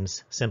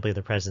sometimes simply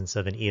the presence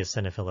of an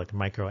eosinophilic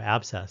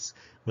microabscess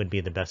would be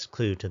the best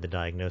clue to the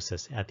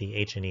diagnosis at the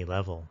H&E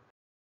level.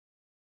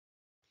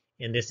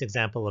 In this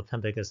example of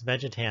Pemphigus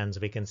vegetans,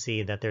 we can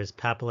see that there's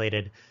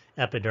papillated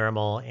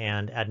epidermal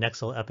and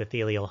adnexal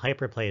epithelial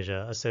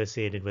hyperplasia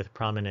associated with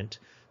prominent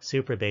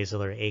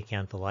suprabasilar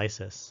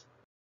acantholysis,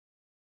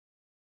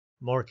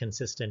 more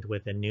consistent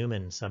with the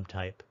Newman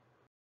subtype.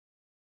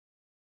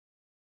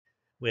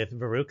 With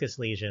verrucous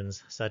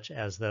lesions, such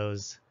as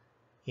those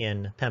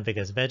in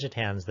Pemphigus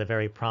vegetans, the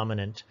very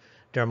prominent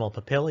dermal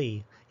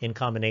papillae in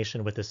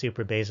combination with the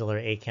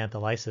suprabasilar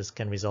acantholysis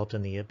can result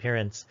in the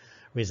appearance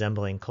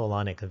resembling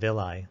colonic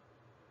villi.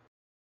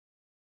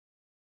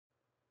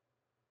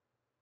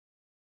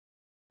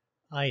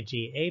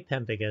 IgA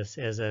pemphigus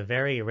is a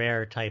very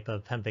rare type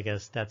of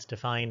pemphigus that's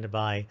defined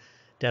by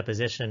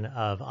deposition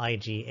of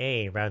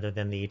IgA rather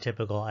than the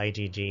typical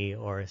IgG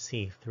or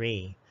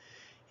C3.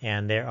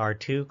 And there are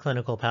two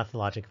clinical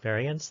pathologic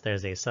variants.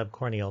 There's a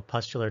subcorneal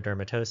pustular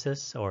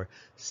dermatosis, or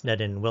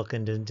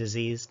Sneddon-Wilkins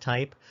disease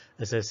type,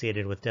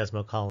 associated with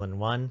desmocollin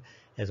 1,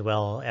 as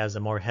well as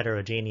a more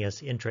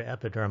heterogeneous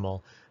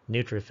intraepidermal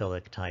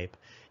neutrophilic type.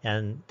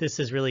 And this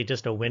is really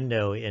just a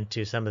window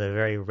into some of the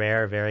very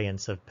rare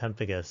variants of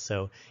pemphigus.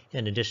 So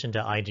in addition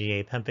to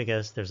IgA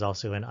pemphigus, there's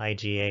also an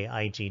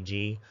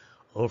IgA-IgG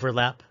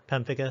overlap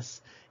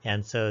pemphigus.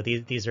 And so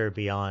these are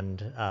beyond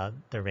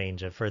the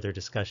range of further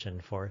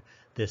discussion for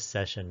this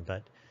session,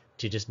 but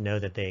to just know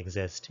that they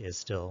exist is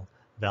still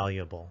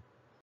valuable.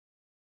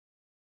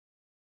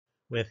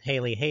 With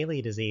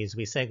Hailey-Hailey disease,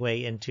 we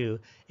segue into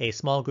a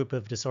small group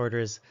of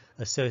disorders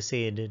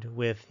associated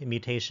with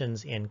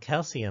mutations in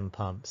calcium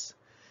pumps.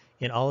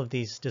 In all of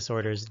these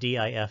disorders,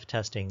 DIF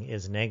testing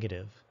is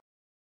negative.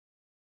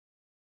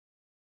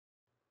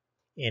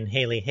 In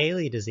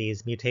Hailey-Hailey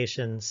disease,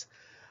 mutations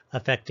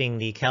affecting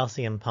the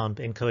calcium pump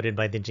encoded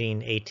by the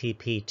gene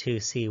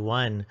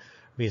ATP2C1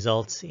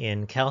 results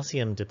in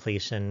calcium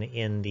depletion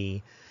in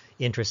the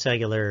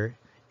intracellular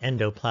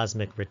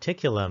endoplasmic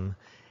reticulum,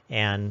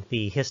 and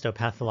the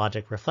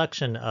histopathologic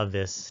reflection of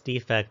this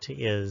defect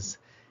is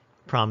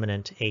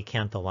prominent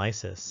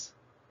acantholysis.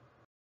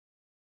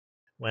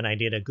 When I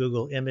did a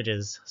Google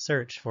Images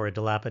search for a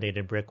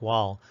dilapidated brick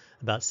wall,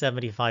 about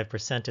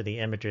 75% of the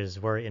images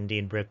were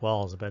indeed brick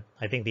walls, but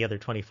I think the other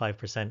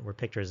 25% were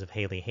pictures of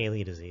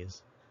Hailey-Hailey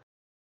disease.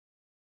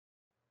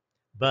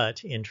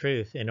 But in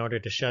truth, in order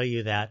to show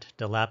you that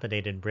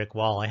dilapidated brick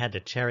wall, I had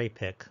to cherry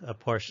pick a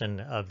portion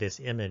of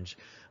this image,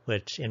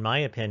 which in my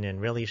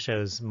opinion really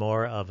shows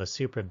more of a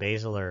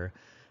suprabasilar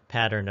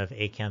pattern of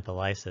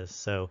acantholysis.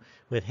 So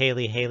with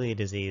Hailey-Hailey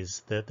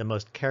disease, the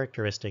most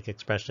characteristic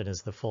expression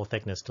is the full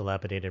thickness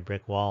dilapidated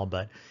brick wall,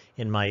 but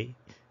in my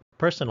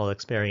personal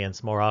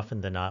experience, more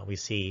often than not, we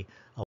see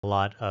a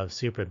lot of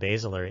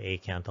suprabasilar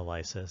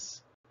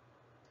acantholysis,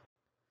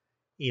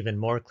 even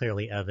more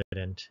clearly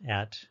evident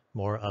at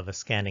more of a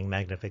scanning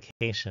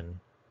magnification.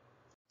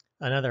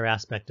 Another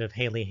aspect of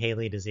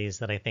Hailey-Hailey disease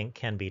that I think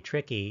can be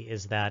tricky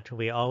is that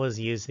we always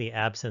use the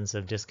absence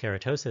of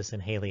dyskeratosis in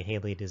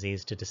Hailey-Hailey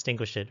disease to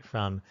distinguish it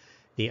from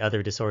the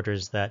other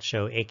disorders that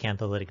show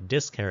acantholytic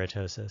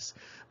dyskeratosis.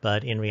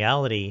 But in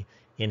reality,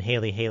 in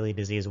Hailey-Hailey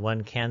disease,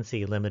 one can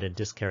see limited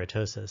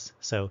dyskeratosis.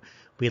 So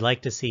we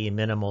like to see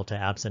minimal to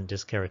absent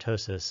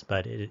dyskeratosis,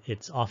 but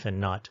it's often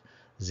not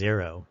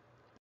zero.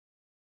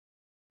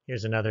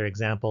 Here's another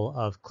example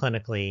of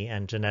clinically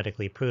and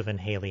genetically proven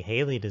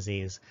Hailey-Hailey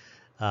disease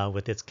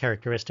with its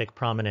characteristic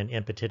prominent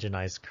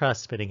impetiginized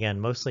crust, but again,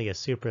 mostly a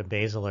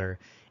suprabasilar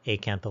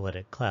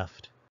acantholytic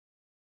cleft.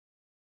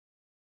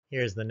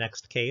 Here's the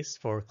next case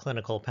for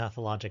clinical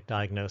pathologic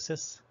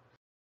diagnosis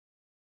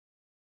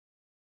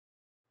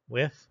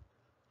with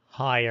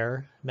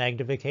higher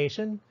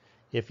magnification,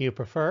 if you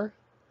prefer.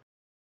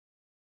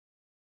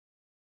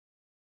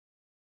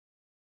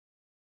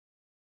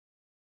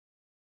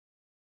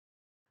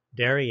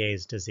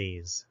 Derriér's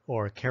disease,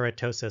 or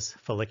keratosis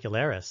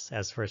follicularis,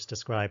 as first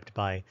described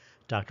by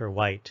Dr.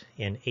 White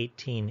in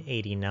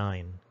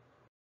 1889,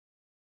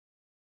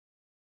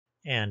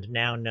 and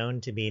now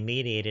known to be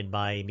mediated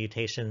by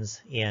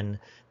mutations in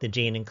the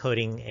gene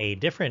encoding a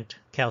different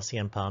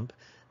calcium pump.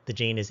 The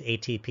gene is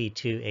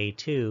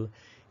ATP2A2,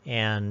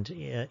 and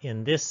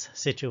in this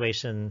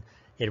situation,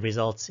 it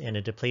results in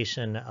a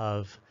depletion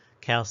of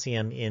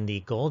calcium in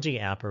the Golgi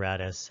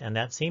apparatus, and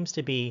that seems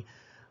to be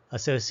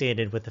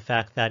associated with the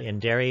fact that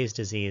in Derriér's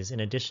disease, in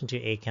addition to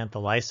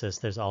acantholysis,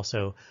 there's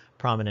also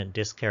prominent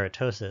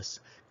dyskeratosis,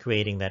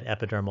 creating that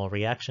epidermal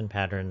reaction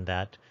pattern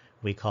that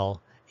we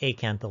call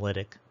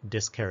acantholytic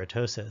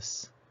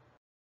dyskeratosis.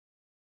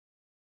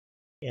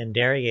 In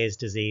Derriér's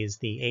disease,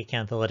 the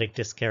acantholytic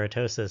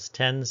dyskeratosis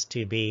tends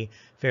to be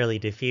fairly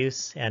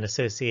diffuse and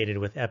associated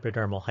with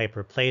epidermal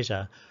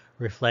hyperplasia,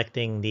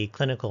 reflecting the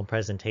clinical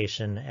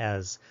presentation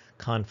as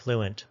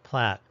confluent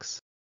plaques.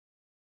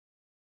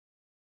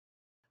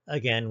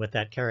 Again, with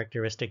that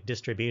characteristic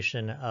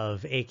distribution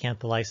of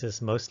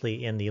acantholysis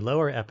mostly in the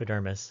lower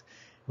epidermis,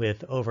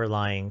 with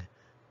overlying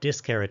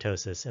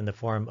dyskeratosis in the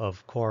form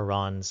of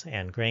corons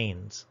and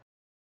grains.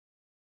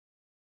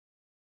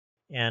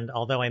 And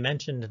although I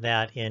mentioned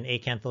that in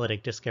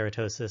acantholytic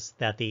dyskeratosis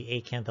that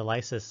the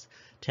acantholysis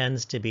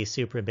tends to be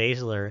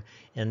suprabasilar,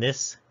 in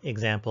this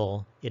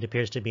example it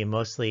appears to be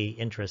mostly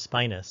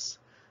intraspinous,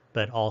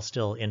 but all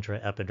still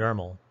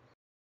intraepidermal.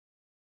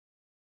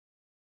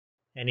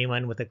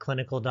 Anyone with a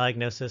clinical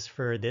diagnosis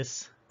for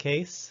this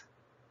case?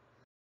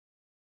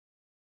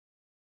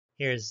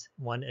 Here's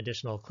one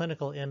additional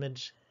clinical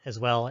image, as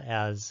well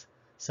as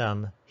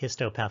some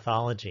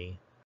histopathology.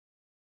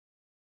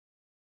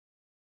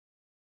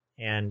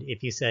 And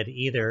if you said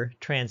either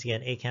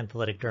transient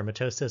acantholytic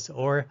dermatosis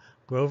or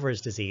Grover's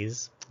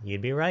disease,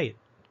 you'd be right.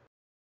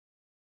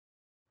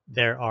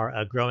 There are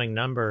a growing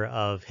number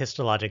of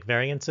histologic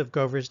variants of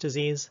Grover's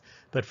disease,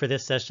 but for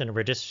this session,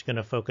 we're just going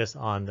to focus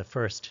on the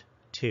first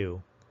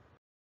two.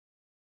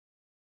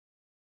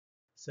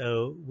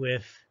 So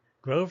with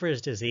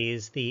Grover's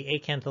disease, the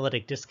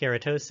acantholytic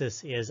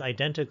dyskeratosis is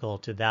identical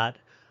to that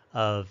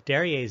of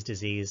Derrier's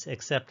disease,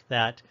 except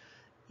that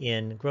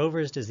in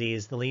Grover's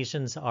disease, the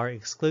lesions are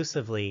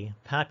exclusively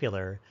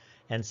papular,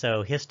 and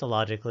so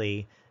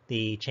histologically,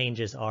 the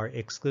changes are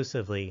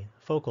exclusively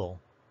focal.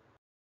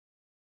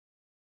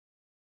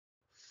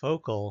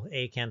 Focal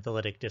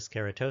acantholytic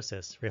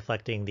dyskeratosis,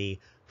 reflecting the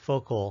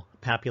focal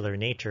papular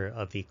nature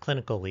of the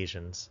clinical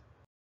lesions.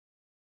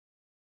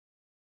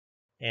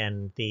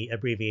 And the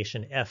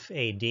abbreviation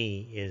FAD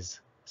is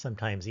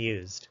sometimes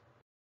used.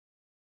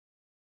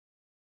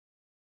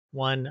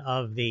 One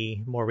of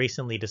the more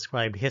recently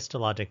described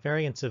histologic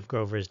variants of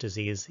Grover's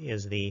disease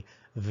is the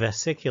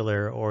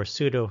vesicular or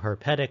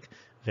pseudoherpetic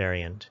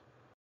variant.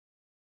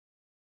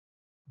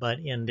 But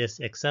in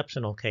this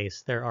exceptional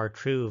case, there are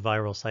true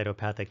viral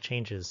cytopathic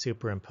changes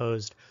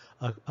superimposed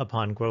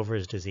upon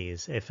Grover's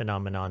disease, a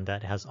phenomenon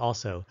that has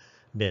also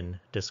been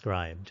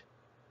described.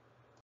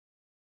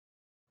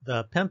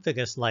 The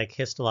pemphigus-like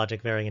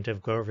histologic variant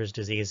of Grover's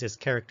disease is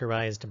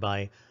characterized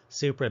by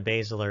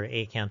suprabasilar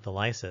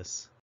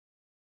acantholysis,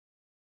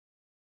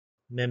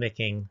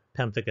 mimicking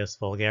pemphigus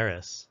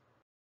vulgaris.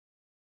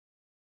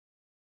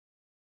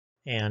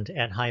 And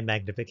at high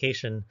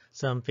magnification,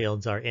 some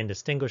fields are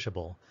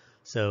indistinguishable,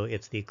 so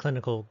it's the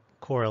clinical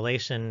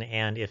correlation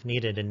and, if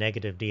needed, a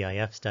negative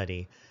DIF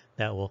study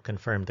that will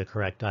confirm the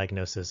correct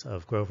diagnosis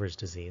of Grover's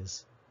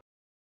disease.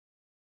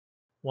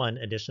 One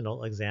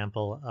additional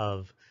example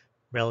of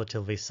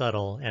relatively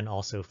subtle and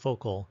also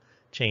focal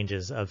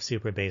changes of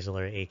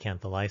suprabasilar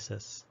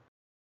acantholysis,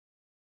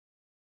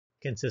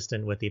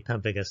 consistent with the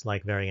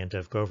pemphigus-like variant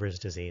of Grover's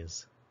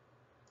disease.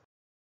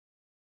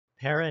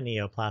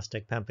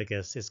 Paraneoplastic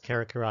pemphigus is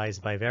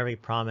characterized by very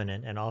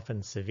prominent and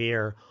often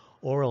severe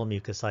oral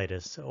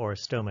mucositis or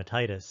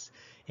stomatitis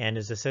and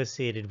is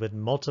associated with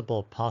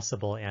multiple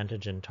possible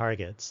antigen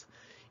targets.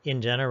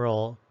 In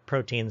general,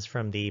 proteins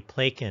from the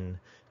plakin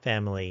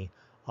family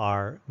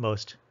are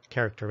most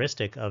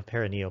characteristic of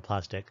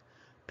paraneoplastic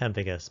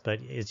pemphigus, but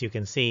as you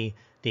can see,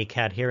 the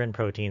cadherin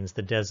proteins,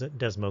 the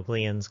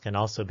desmoglians, can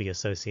also be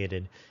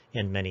associated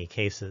in many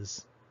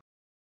cases.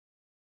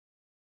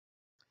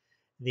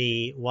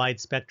 The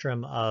wide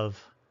spectrum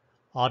of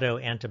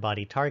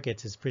autoantibody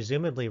targets is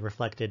presumably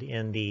reflected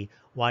in the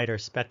wider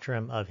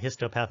spectrum of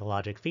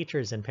histopathologic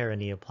features in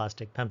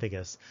paraneoplastic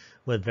pemphigus,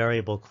 with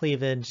variable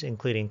cleavage,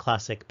 including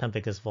classic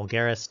pemphigus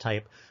vulgaris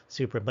type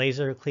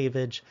suprabasilar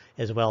cleavage,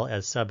 as well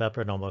as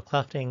subepidermal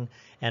clefting,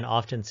 and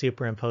often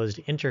superimposed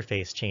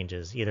interface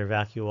changes, either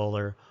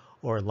vacuolar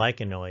or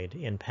lichenoid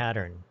in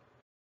pattern.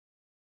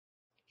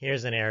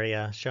 Here's an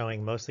area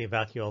showing mostly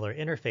vacuolar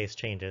interface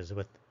changes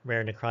with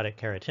rare necrotic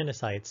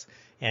keratinocytes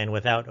and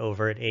without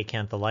overt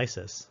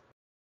acantholysis.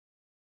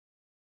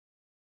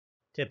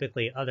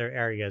 Typically, other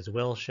areas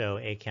will show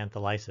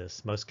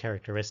acantholysis, most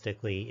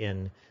characteristically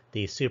in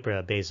the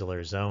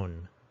suprabasilar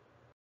zone.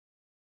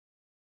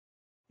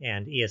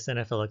 And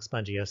eosinophilic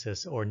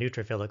spongiosis or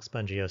neutrophilic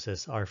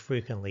spongiosis are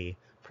frequently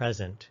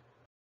present,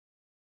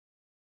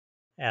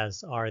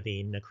 as are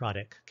the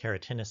necrotic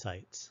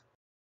keratinocytes.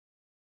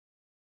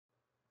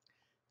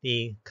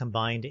 The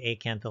combined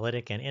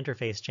acantholytic and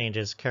interface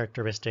changes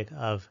characteristic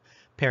of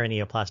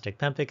paraneoplastic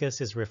pemphigus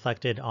is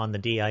reflected on the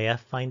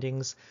DIF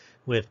findings,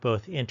 with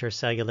both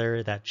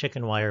intercellular, that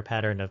chicken wire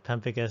pattern of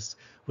pemphigus,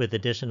 with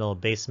additional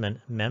basement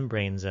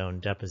membrane zone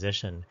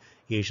deposition,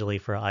 usually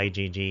for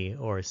IgG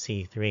or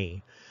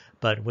C3,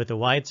 but with a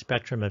wide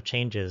spectrum of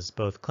changes,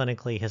 both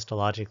clinically,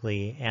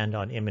 histologically, and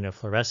on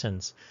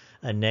immunofluorescence.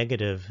 A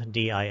negative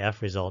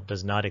DIF result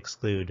does not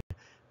exclude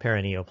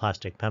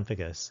paraneoplastic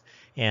pemphigus,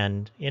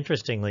 and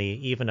interestingly,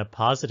 even a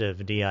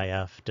positive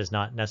DIF does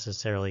not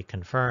necessarily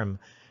confirm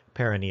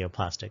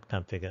paraneoplastic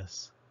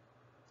pemphigus.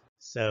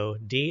 So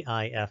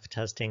DIF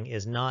testing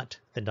is not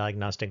the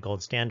diagnostic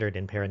gold standard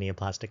in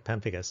paraneoplastic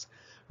pemphigus.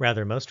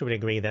 Rather, most would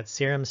agree that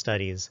serum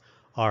studies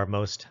are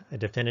most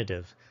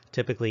definitive,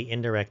 typically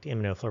indirect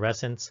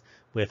immunofluorescence,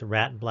 with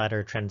rat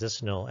bladder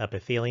transitional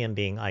epithelium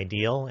being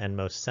ideal and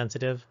most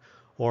sensitive,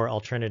 or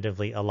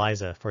alternatively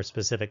ELISA for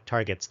specific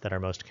targets that are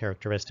most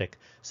characteristic,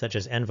 such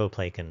as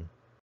envoplakin.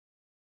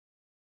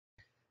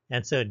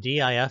 And so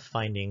DIF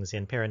findings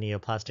in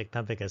paraneoplastic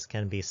pemphigus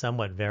can be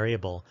somewhat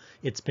variable.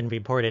 It's been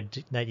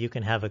reported that you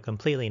can have a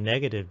completely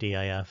negative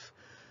DIF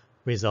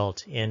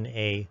result in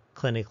a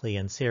clinically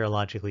and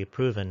serologically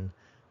proven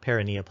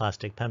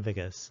paraneoplastic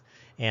pemphigus.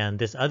 And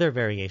this other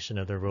variation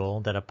of the rule,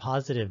 that a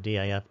positive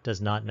DIF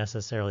does not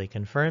necessarily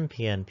confirm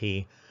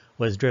PNP,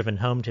 was driven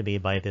home to me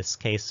by this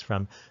case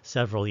from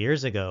several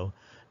years ago.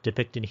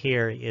 Depicted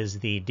here is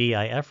the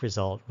DIF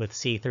result, with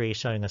C3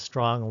 showing a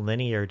strong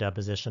linear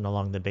deposition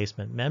along the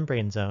basement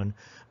membrane zone,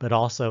 but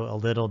also a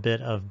little bit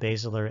of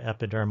basilar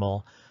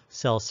epidermal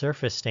cell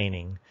surface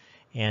staining.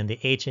 And the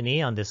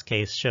H&E on this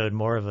case showed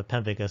more of a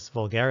pemphigus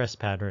vulgaris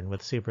pattern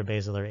with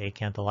suprabasilar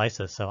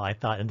acantholysis. So I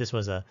thought, and this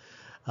was a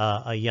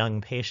young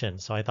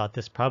patient, so I thought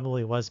this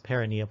probably was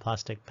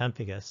paraneoplastic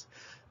pemphigus.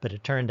 But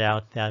it turned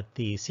out that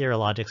the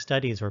serologic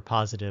studies were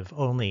positive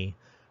only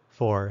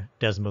for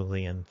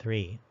desmoglein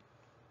 3.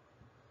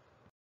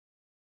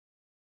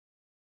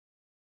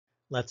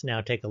 Let's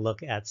now take a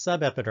look at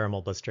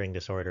subepidermal blistering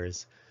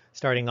disorders.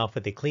 Starting off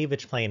with the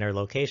cleavage plane or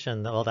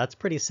location, well, that's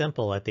pretty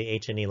simple at the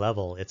H&E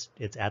level. It's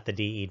at the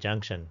DE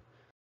junction.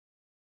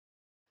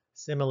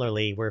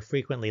 Similarly, we're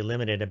frequently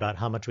limited about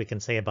how much we can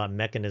say about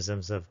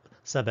mechanisms of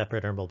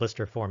subepidermal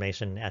blister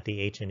formation at the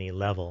H&E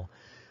level.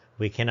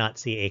 We cannot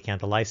see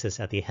acantholysis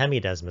at the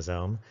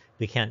hemidesmosome.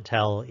 We can't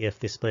tell if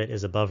the split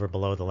is above or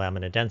below the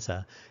lamina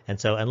densa. And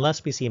so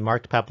unless we see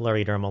marked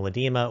papillary dermal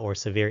edema or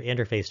severe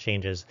interface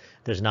changes,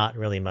 there's not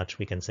really much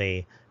we can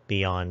say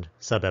beyond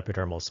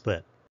subepidermal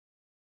split.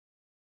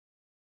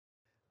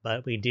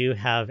 But we do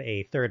have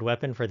a third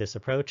weapon for this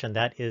approach, and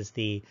that is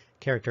the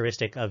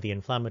characteristic of the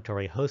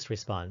inflammatory host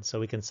response. So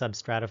we can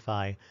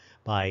substratify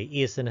by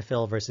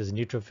eosinophil versus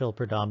neutrophil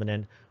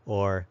predominant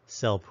or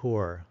cell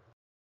poor.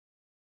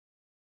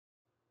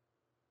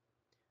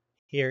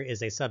 Here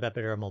is a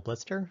subepidermal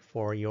blister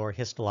for your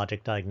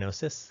histologic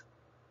diagnosis.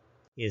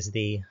 Is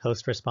the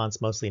host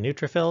response mostly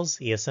neutrophils,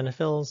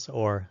 eosinophils,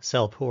 or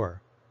cell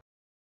poor?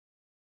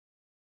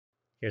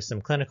 Here's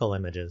some clinical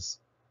images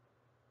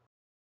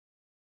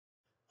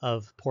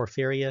of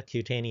porphyria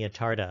cutanea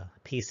tarda,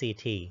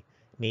 PCT,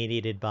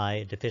 mediated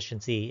by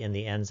deficiency in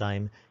the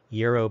enzyme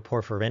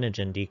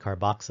uroporphyrinogen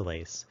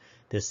decarboxylase.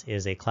 This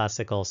is a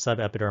classical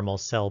subepidermal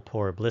cell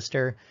poor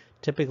blister,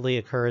 typically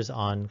occurs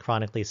on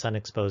chronically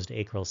sun-exposed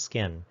acral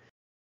skin,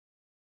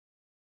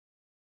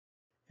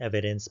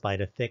 evidenced by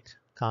the thick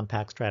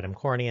compact stratum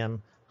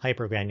corneum,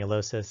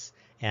 hypergranulosis,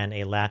 and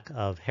a lack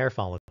of hair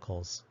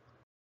follicles.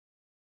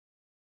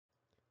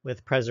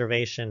 With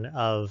preservation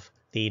of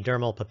the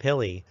dermal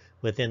papillae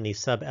within the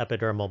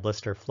subepidermal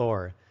blister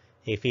floor,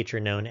 a feature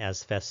known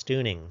as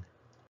festooning.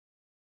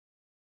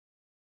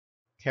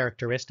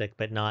 Characteristic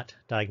but not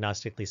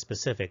diagnostically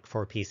specific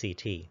for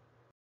PCT.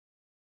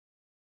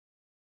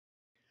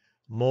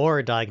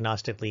 More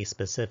diagnostically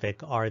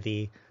specific are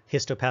the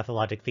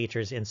histopathologic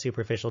features in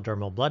superficial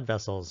dermal blood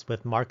vessels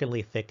with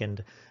markedly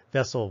thickened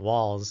vessel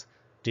walls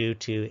due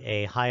to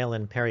a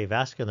hyaline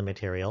perivascular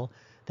material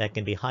that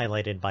can be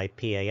highlighted by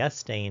PAS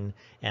stain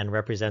and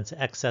represents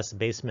excess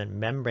basement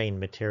membrane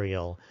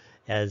material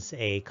as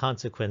a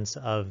consequence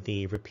of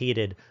the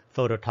repeated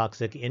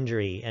phototoxic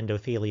injury,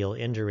 endothelial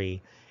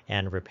injury,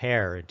 and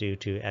repair due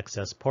to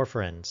excess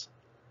porphyrins.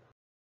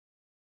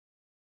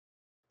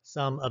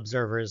 Some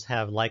observers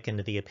have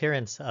likened the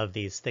appearance of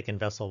these thickened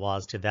vessel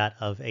walls to that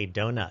of a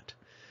donut,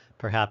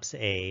 perhaps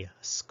a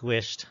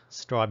squished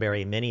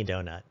strawberry mini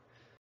donut.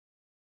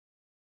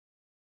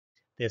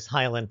 This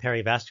hyaline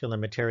perivascular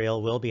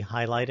material will be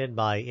highlighted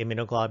by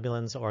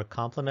immunoglobulins or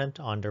complement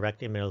on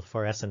direct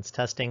immunofluorescence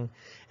testing,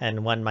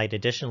 and one might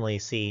additionally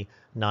see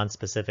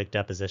nonspecific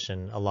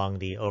deposition along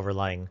the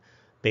overlying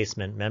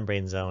basement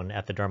membrane zone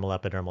at the dermal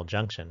epidermal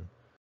junction.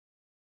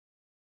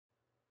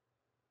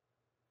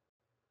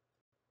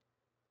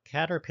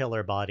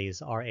 Caterpillar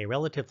bodies are a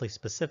relatively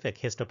specific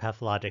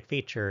histopathologic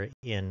feature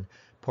in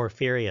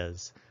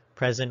porphyrias,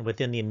 present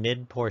within the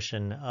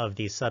mid-portion of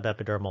the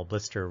subepidermal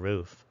blister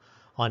roof.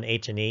 On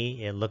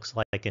H&E, it looks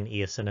like an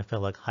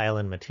eosinophilic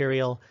hyaline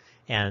material,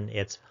 and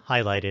it's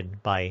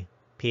highlighted by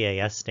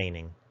PAS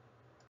staining.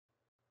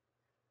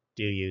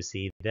 Do you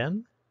see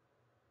them?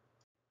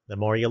 The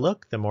more you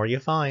look, the more you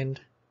find.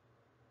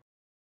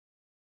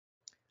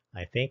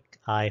 I think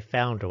I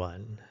found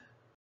one.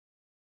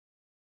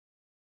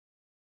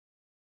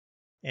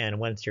 And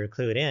once you're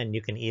clued in,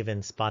 you can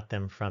even spot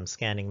them from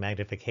scanning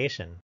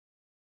magnification.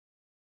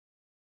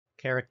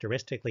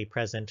 Characteristically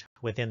present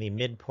within the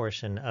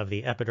mid-portion of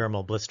the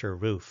epidermal blister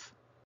roof.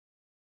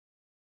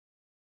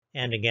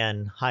 And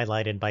again,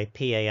 highlighted by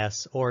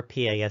PAS or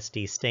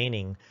PASD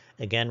staining,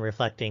 again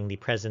reflecting the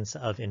presence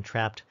of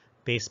entrapped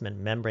basement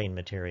membrane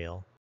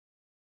material.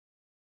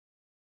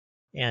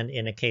 And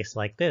in a case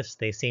like this,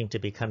 they seem to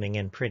be coming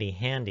in pretty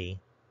handy,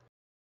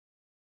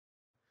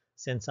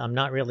 since I'm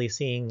not really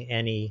seeing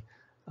any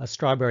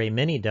strawberry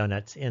mini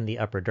donuts in the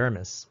upper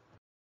dermis.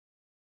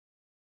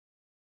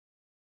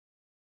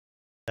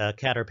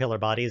 Caterpillar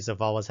bodies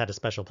have always had a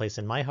special place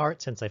in my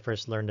heart since I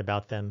first learned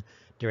about them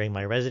during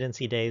my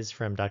residency days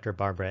from Dr.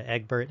 Barbara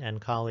Egbert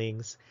and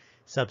colleagues.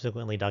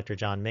 Subsequently, Dr.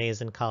 John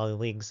Mays and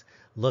colleagues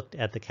looked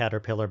at the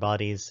caterpillar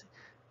bodies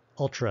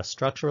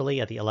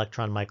ultrastructurally at the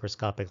electron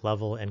microscopic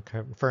level and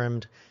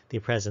confirmed the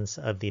presence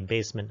of the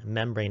basement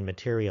membrane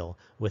material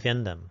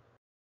within them.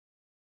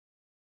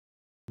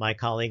 My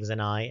colleagues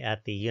and I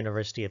at the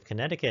University of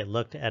Connecticut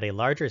looked at a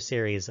larger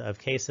series of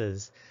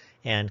cases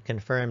and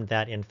confirmed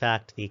that, in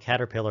fact, the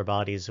caterpillar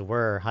bodies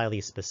were highly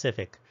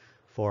specific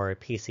for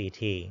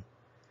PCT.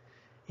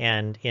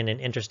 And in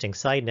an interesting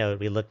side note,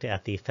 we looked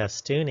at the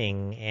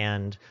festooning,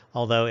 and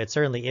although it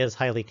certainly is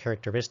highly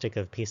characteristic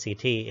of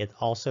PCT, it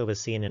also was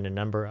seen in a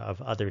number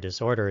of other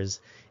disorders,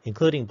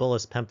 including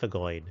bullous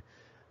pemphigoid,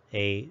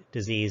 a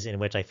disease in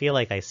which I feel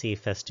like I see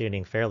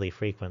festooning fairly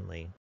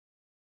frequently.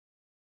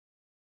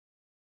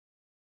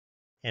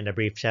 And a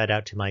brief shout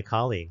out to my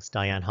colleagues,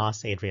 Diane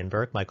Haas, Adrian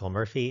Burke, Michael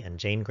Murphy, and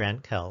Jane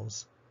Grant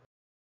Kells.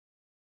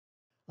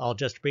 I'll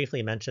just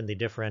briefly mention the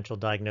differential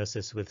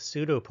diagnosis with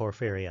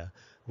pseudoporphyria,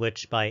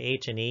 which by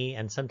H&E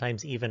and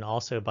sometimes even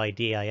also by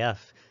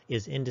DIF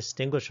is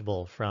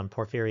indistinguishable from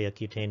porphyria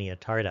cutanea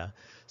tarda,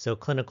 so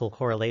clinical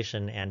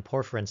correlation and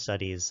porphyrin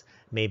studies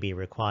may be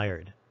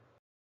required.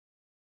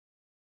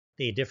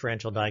 The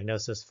differential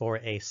diagnosis for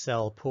a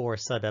cell-poor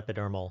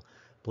subepidermal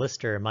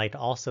blister might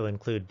also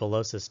include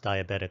bullosis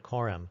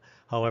diabeticorum.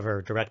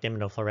 However, direct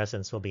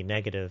immunofluorescence will be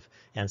negative,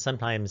 and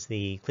sometimes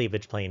the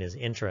cleavage plane is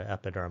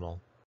intraepidermal.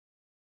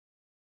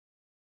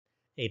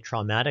 A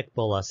traumatic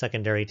bulla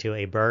secondary to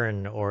a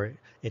burn or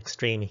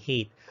extreme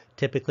heat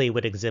typically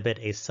would exhibit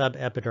a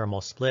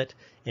subepidermal split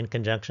in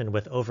conjunction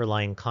with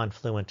overlying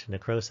confluent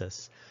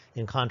necrosis.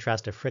 In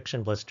contrast, a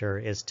friction blister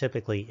is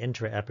typically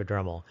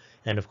intraepidermal,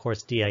 and of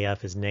course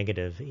DIF is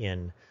negative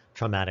in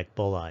traumatic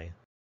bulli.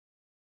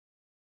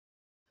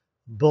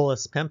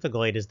 Bullous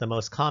pemphigoid is the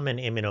most common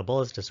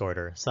immunobullous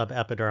disorder,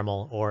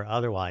 subepidermal or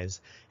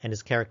otherwise, and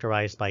is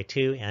characterized by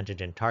two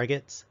antigen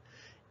targets.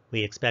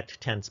 We expect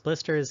tense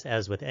blisters,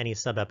 as with any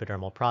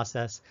subepidermal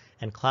process,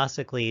 and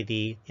classically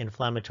the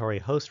inflammatory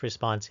host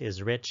response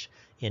is rich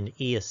in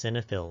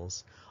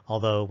eosinophils.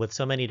 Although with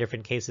so many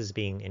different cases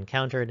being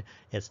encountered,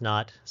 it's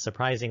not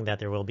surprising that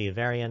there will be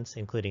variants,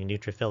 including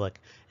neutrophilic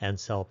and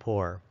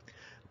cell-poor.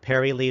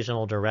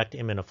 Perilesional direct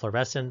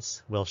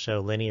immunofluorescence will show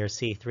linear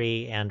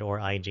C3 and or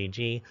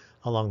IgG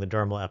along the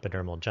dermal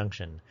epidermal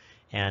junction.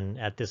 And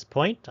at this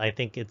point, I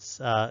think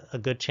it's a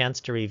good chance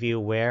to review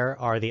where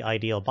are the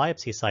ideal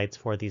biopsy sites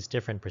for these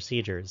different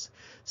procedures.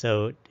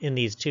 So in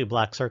these two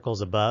black circles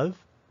above,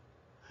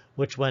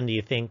 which one do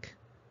you think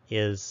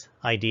is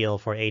ideal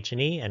for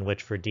H&E and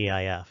which for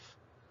DIF?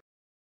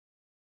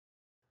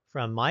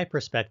 From my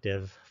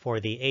perspective, for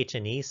the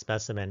H&E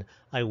specimen,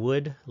 I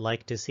would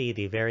like to see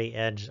the very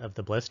edge of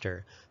the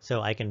blister so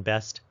I can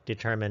best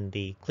determine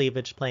the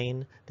cleavage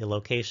plane, the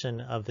location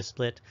of the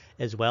split,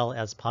 as well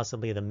as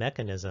possibly the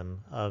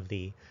mechanism of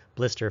the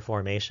blister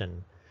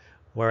formation.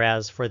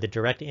 Whereas for the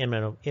direct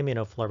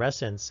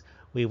immunofluorescence,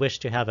 we wish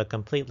to have a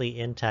completely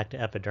intact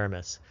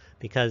epidermis,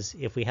 because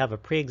if we have a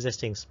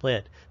pre-existing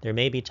split, there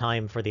may be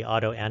time for the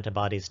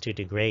autoantibodies to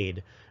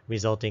degrade,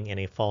 resulting in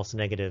a false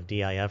negative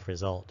DIF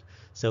result.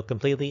 So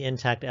completely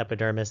intact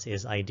epidermis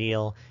is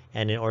ideal,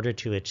 and in order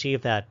to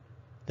achieve that,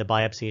 the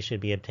biopsy should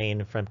be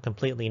obtained from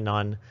completely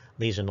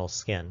non-lesional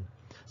skin.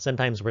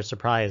 Sometimes we're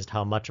surprised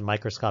how much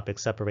microscopic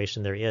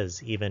separation there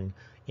is, even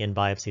in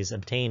biopsies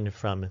obtained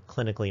from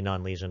clinically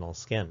non-lesional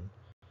skin.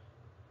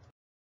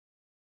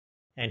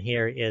 And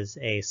here is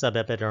a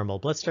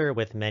subepidermal blister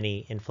with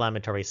many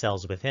inflammatory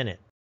cells within it,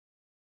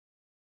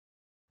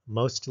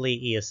 mostly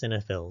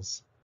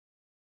eosinophils.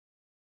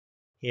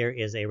 Here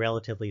is a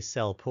relatively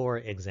cell-poor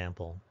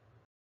example.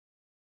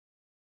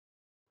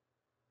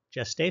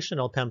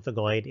 Gestational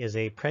pemphigoid is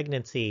a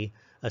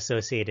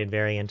pregnancy-associated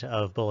variant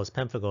of bullous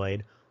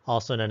pemphigoid,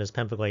 also known as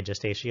pemphigoid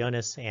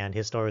gestationis and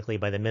historically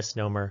by the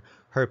misnomer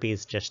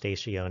herpes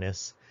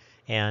gestationis.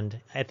 And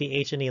at the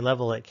H&E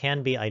level, it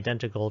can be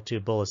identical to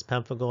bullous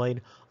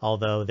pemphigoid,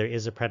 although there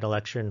is a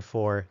predilection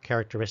for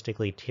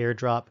characteristically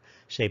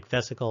teardrop-shaped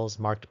vesicles,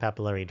 marked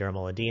papillary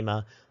dermal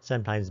edema,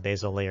 sometimes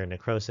basal layer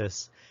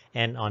necrosis.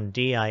 And on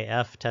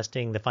DIF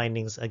testing, the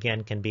findings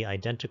again can be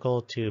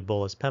identical to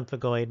bullous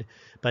pemphigoid,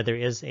 but there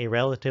is a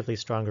relatively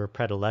stronger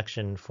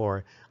predilection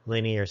for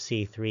linear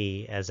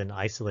C3 as an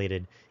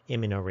isolated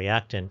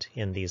immunoreactant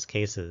in these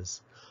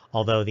cases.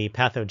 Although the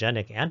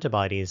pathogenic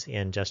antibodies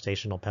in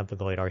gestational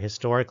pemphigoid are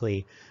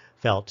historically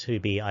felt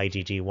to be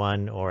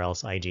IgG1 or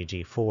else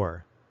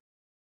IgG4.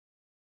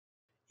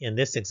 In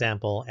this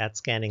example, at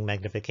scanning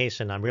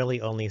magnification, I'm really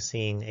only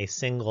seeing a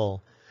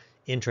single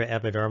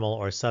intraepidermal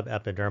or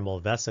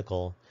subepidermal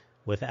vesicle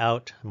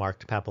without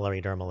marked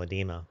papillary dermal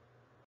edema.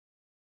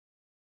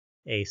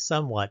 A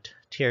somewhat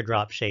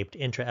teardrop-shaped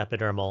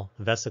intraepidermal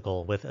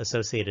vesicle with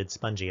associated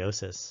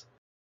spongiosis,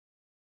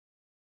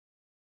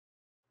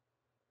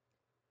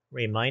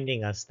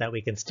 reminding us that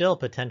we can still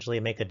potentially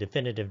make a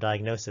definitive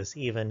diagnosis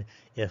even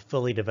if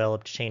fully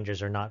developed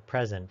changes are not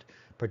present,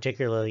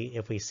 particularly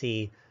if we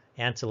see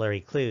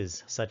ancillary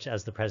clues such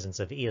as the presence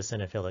of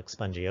eosinophilic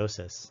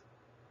spongiosis.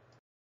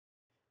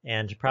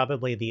 And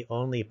probably the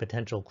only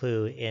potential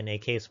clue in a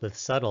case with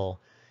subtle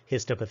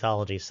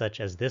histopathology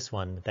such as this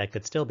one that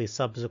could still be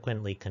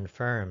subsequently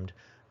confirmed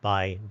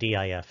by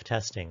DIF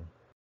testing.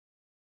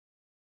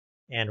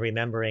 And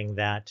remembering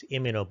that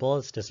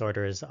immunobullous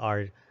disorders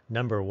are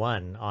number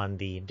 1 on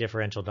the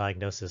differential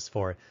diagnosis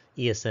for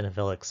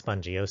eosinophilic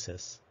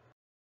spongiosis,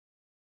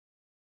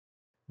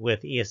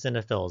 with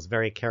eosinophils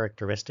very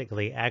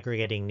characteristically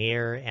aggregating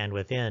near and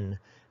within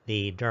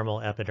the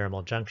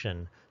dermal-epidermal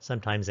junction,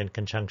 sometimes in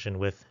conjunction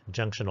with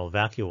junctional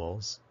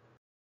vacuoles.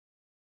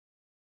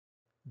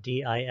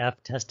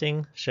 DIF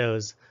testing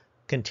shows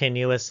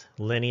continuous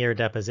linear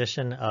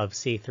deposition of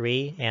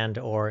C3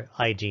 and/or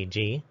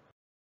IgG,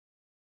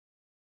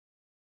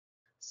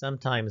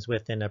 sometimes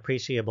with an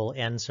appreciable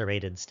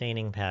N-serrated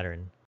staining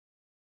pattern.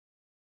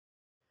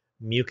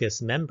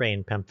 Mucous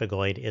membrane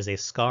pemphigoid is a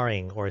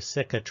scarring or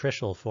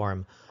cicatricial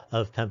form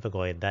of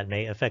pemphigoid that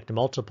may affect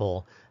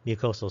multiple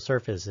mucosal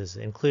surfaces,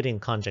 including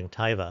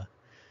conjunctiva,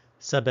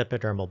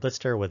 subepidermal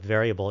blister with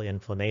variable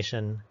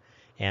inflammation,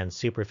 and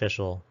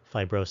superficial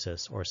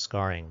fibrosis or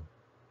scarring.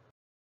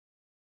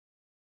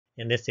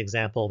 In this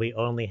example, we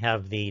only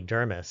have the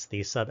dermis,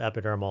 the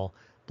subepidermal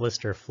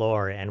blister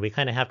floor, and we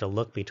kind of have to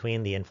look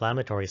between the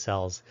inflammatory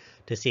cells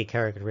to see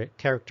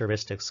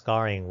characteristic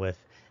scarring with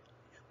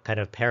kind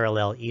of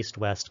parallel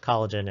east-west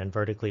collagen and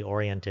vertically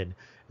oriented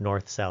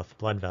north-south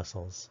blood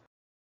vessels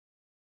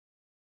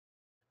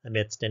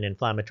amidst an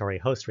inflammatory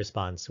host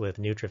response with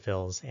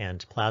neutrophils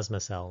and plasma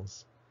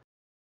cells,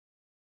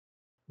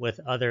 with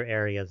other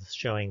areas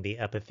showing the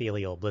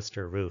epithelial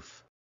blister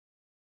roof,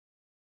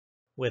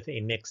 with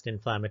a mixed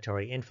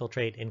inflammatory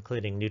infiltrate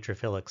including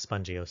neutrophilic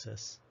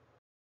spongiosis.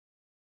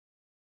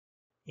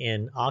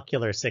 In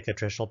ocular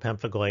cicatricial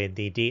pemphigoid,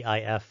 the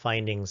DIF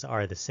findings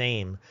are the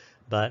same,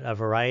 but a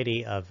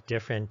variety of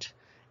different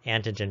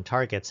antigen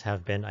targets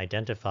have been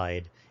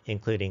identified,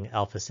 including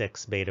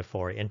alpha-6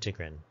 beta-4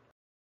 integrin.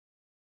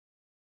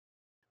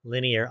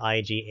 Linear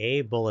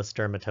IgA bullous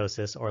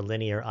dermatosis or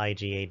linear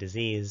IgA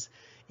disease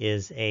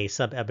is a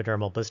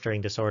subepidermal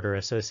blistering disorder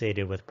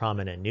associated with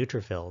prominent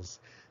neutrophils.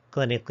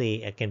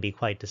 Clinically, it can be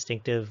quite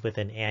distinctive with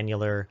an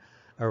annular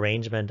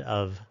arrangement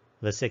of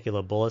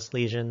vesiculobullous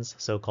lesions,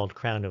 so-called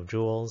crown of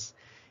jewels,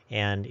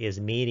 and is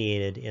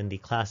mediated in the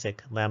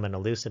classic lamina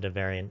lucida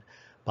variant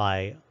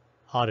by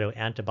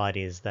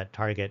autoantibodies that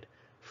target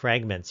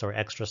fragments or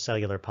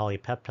extracellular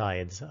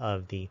polypeptides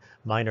of the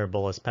minor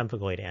bullous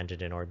pemphigoid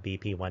antigen, or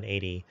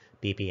BP180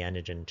 BP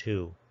antigen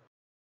 2.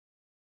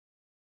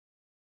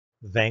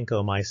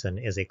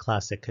 Vancomycin is a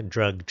classic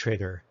drug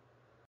trigger.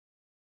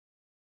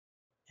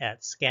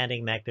 At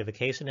scanning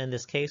magnification in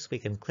this case, we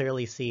can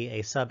clearly see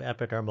a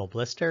subepidermal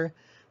blister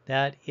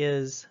that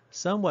is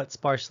somewhat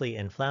sparsely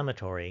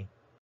inflammatory,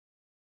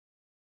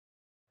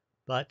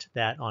 but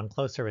that on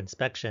closer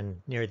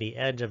inspection near the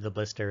edge of the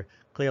blister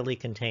clearly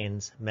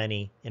contains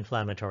many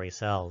inflammatory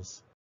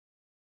cells,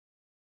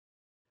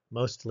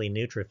 mostly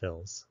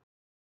neutrophils,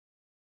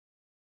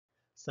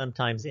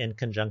 sometimes in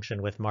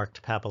conjunction with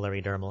marked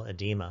papillary dermal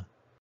edema.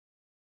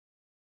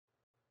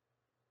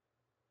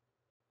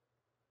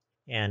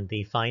 And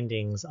the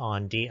findings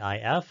on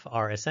DIF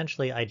are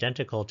essentially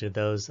identical to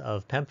those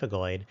of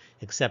pemphigoid,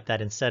 except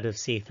that instead of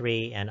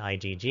C3 and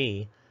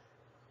IgG,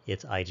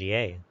 it's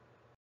IgA.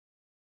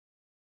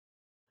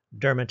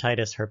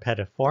 Dermatitis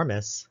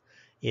herpetiformis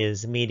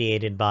is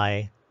mediated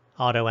by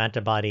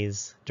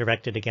autoantibodies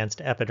directed against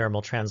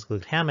epidermal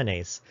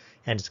transglutaminase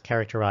and is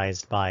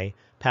characterized by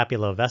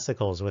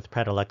papulovesicles with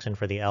predilection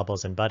for the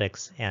elbows and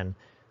buttocks and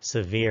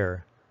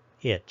severe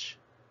itch.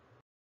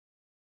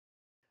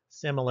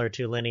 Similar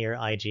to linear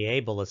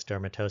IgA bullous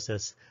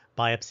dermatosis,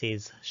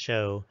 biopsies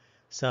show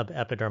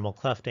subepidermal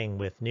clefting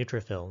with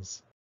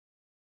neutrophils,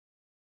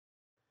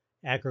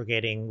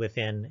 aggregating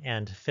within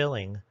and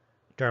filling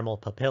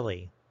dermal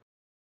papillae,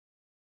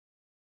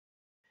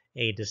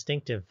 a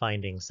distinctive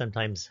finding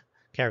sometimes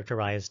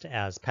characterized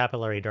as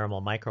papillary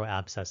dermal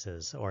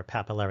microabscesses or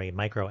papillary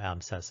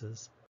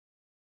microabscesses.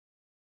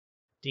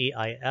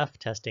 DIF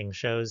testing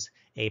shows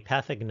a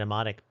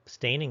pathognomonic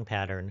staining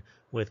pattern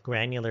with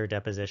granular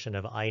deposition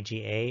of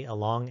IgA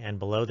along and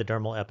below the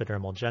dermal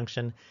epidermal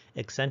junction,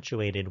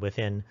 accentuated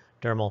within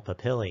dermal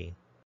papillae.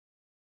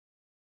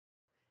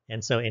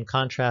 And so in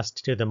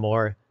contrast to the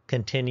more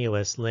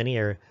continuous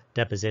linear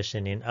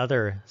deposition in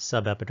other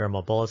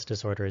subepidermal bullous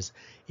disorders,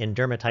 in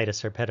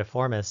dermatitis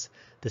herpetiformis,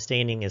 the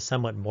staining is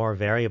somewhat more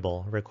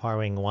variable,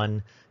 requiring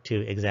one to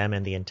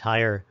examine the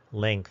entire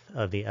length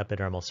of the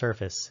epidermal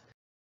surface.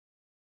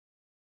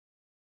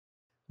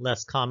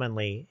 Less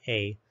commonly,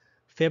 a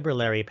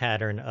fibrillary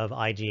pattern of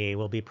IgA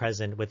will be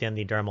present within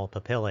the dermal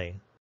papillae.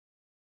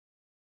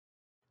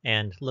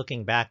 And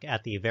looking back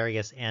at the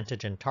various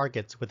antigen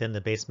targets within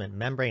the basement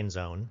membrane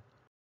zone,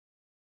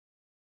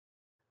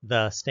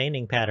 the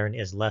staining pattern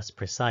is less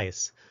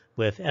precise,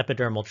 with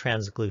epidermal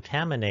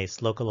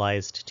transglutaminase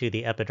localized to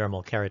the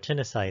epidermal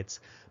keratinocytes,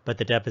 but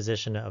the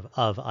deposition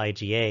of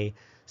IgA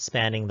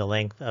spanning the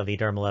length of the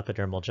dermal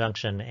epidermal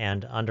junction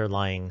and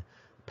underlying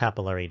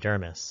papillary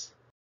dermis.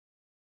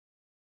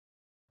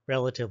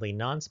 Relatively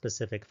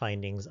nonspecific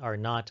findings are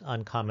not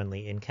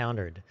uncommonly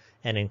encountered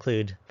and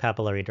include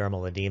papillary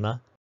dermal edema,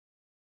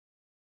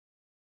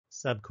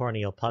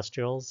 subcorneal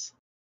pustules,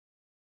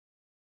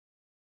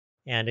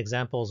 and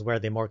examples where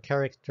the more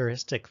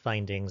characteristic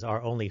findings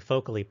are only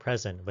focally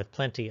present with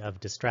plenty of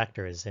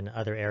distractors in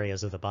other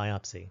areas of the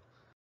biopsy.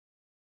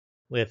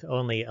 With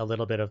only a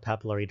little bit of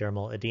papillary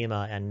dermal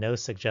edema and no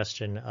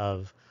suggestion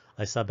of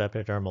a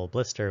subepidermal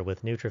blister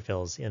with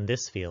neutrophils in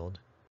this field,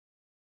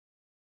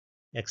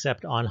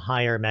 except on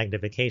higher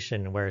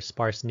magnification where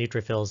sparse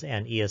neutrophils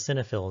and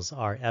eosinophils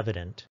are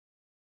evident,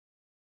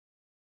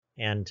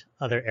 and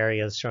other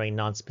areas showing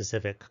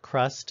nonspecific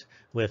crust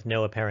with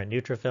no apparent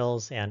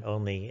neutrophils and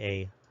only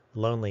a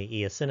lonely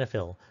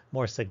eosinophil,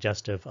 more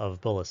suggestive of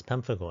bullous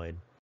pemphigoid.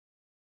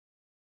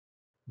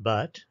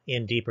 But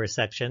in deeper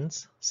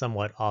sections,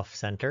 somewhat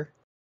off-center,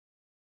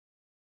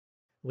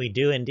 we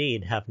do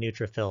indeed have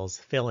neutrophils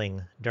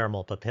filling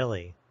dermal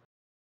papillae.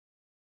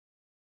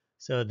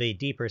 So the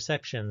deeper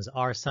sections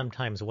are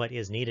sometimes what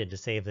is needed to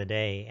save the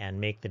day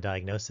and make the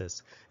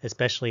diagnosis,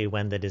 especially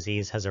when the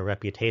disease has a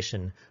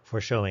reputation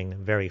for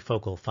showing very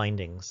focal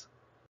findings.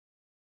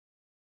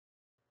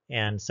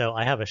 And so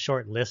I have a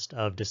short list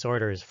of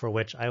disorders for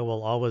which I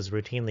will always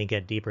routinely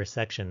get deeper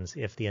sections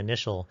if the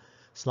initial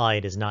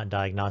slide is not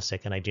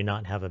diagnostic and I do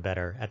not have a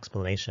better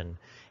explanation.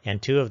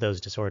 And 2 of those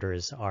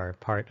disorders are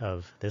part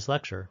of this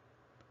lecture.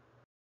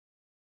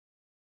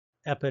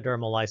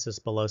 Epidermolysis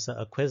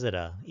bullosa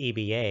acquisita,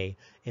 EBA,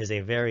 is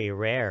a very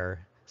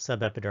rare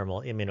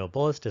subepidermal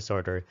immunobullous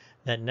disorder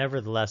that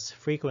nevertheless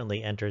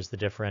frequently enters the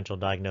differential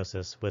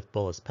diagnosis with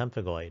bullous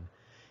pemphigoid.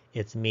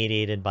 It's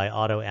mediated by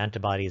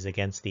autoantibodies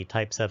against the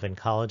type 7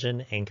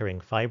 collagen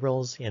anchoring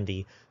fibrils in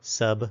the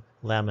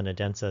sublamina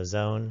densa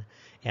zone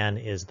and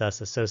is thus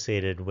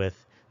associated with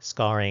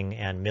scarring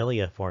and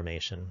milia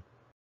formation.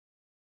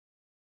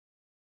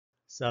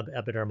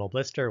 Subepidermal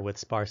blister with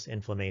sparse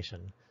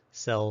inflammation.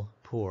 Cell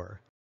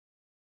poor.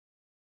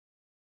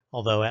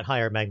 Although at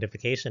higher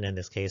magnification in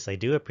this case, I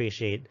do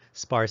appreciate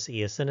sparse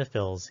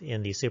eosinophils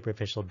in the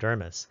superficial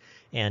dermis,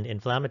 and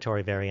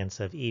inflammatory variants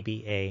of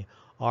EBA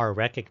are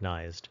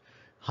recognized,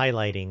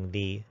 highlighting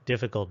the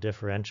difficult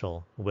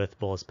differential with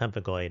bullous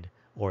pemphigoid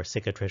or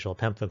cicatricial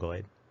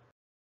pemphigoid.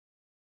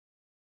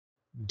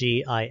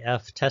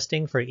 DIF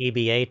testing for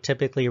EBA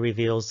typically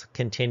reveals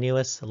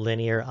continuous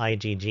linear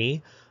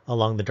IgG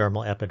along the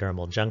dermal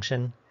epidermal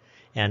junction,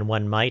 and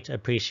one might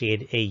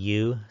appreciate a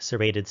U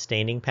serrated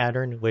staining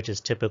pattern, which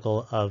is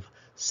typical of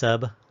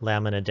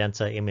sublamina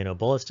densa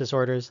immunobullous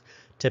disorders,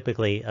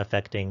 typically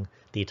affecting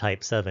the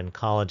type 7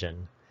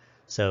 collagen.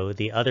 So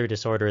the other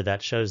disorder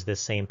that shows this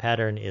same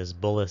pattern is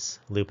bullous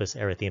lupus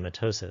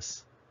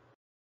erythematosus.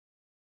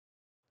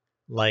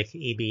 Like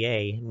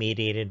EBA,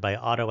 mediated by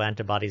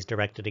autoantibodies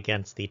directed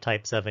against the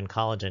type 7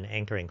 collagen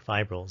anchoring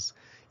fibrils,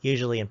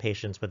 usually in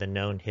patients with a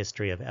known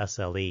history of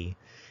SLE.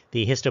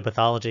 The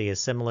histopathology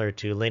is similar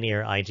to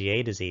linear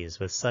IgA disease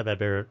with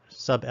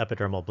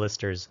subepidermal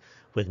blisters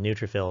with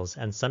neutrophils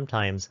and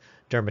sometimes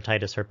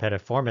dermatitis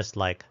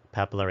herpetiformis-like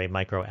papillary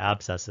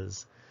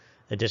microabscesses.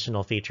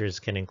 Additional features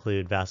can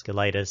include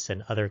vasculitis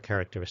and other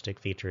characteristic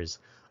features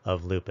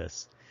of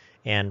lupus.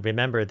 And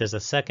remember, there's a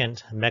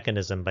second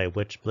mechanism by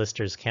which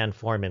blisters can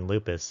form in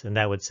lupus, and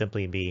that would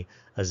simply be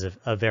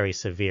a very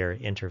severe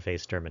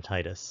interface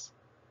dermatitis.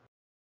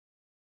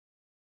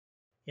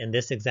 In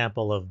this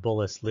example of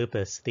bullous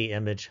lupus, the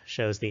image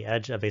shows the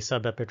edge of a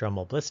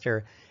subepidermal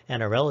blister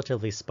and a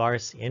relatively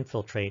sparse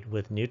infiltrate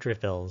with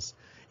neutrophils,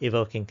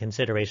 evoking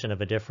consideration of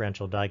a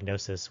differential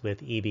diagnosis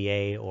with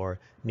EBA or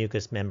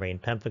mucous membrane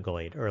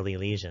pemphigoid early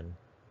lesion.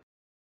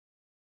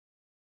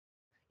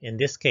 In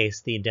this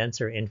case, the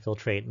denser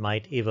infiltrate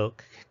might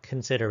evoke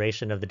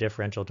consideration of the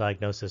differential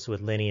diagnosis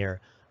with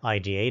linear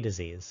IgA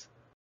disease.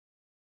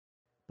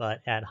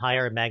 But at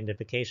higher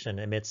magnification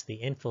amidst the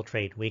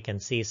infiltrate, we can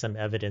see some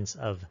evidence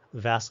of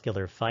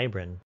vascular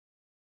fibrin,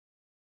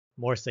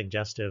 more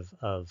suggestive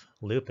of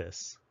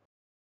lupus.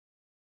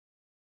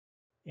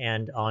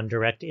 And on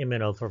direct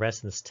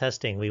immunofluorescence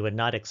testing, we would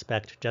not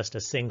expect just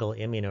a single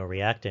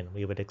immunoreactant.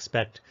 We would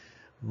expect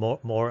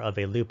more of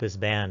a lupus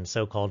band,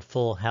 so-called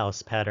full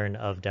house pattern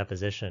of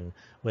deposition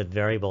with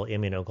variable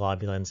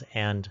immunoglobulins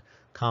and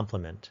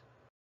complement,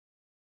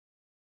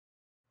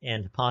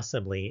 and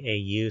possibly a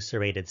U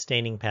serrated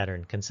staining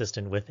pattern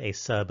consistent with a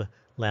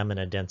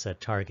sublamina densa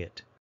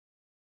target.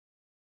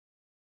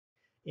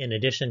 In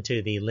addition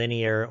to the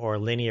linear or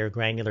linear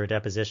granular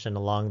deposition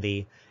along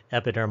the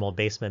epidermal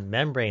basement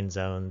membrane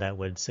zone that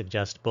would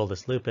suggest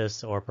bullous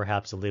lupus or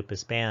perhaps a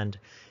lupus band,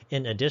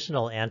 an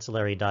additional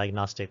ancillary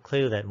diagnostic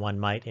clue that one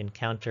might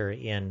encounter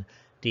in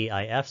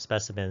DIF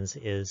specimens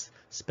is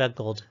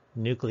speckled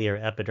nuclear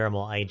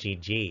epidermal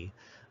IgG,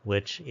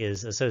 which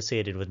is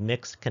associated with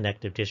mixed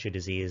connective tissue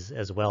disease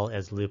as well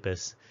as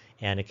lupus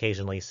and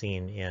occasionally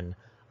seen in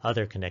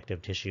other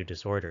connective tissue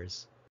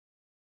disorders.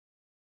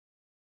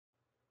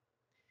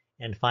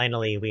 And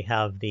finally, we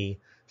have the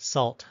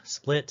salt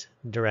split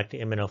direct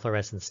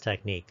immunofluorescence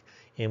technique,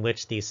 in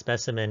which the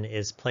specimen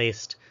is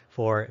placed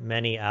for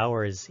many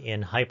hours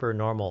in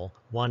hypernormal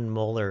 1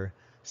 molar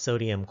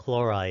sodium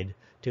chloride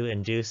to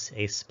induce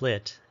a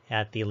split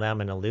at the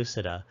lamina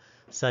lucida,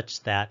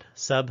 such that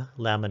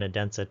sublamina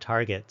densa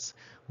targets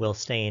will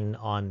stain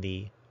on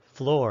the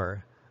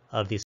floor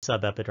of the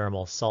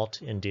subepidermal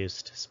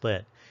salt-induced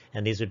split,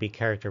 and these would be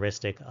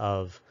characteristic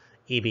of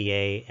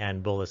EBA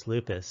and bullous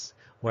lupus,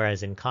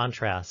 whereas in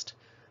contrast,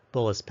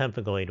 bullous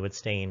pemphigoid would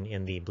stain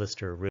in the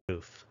blister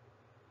roof.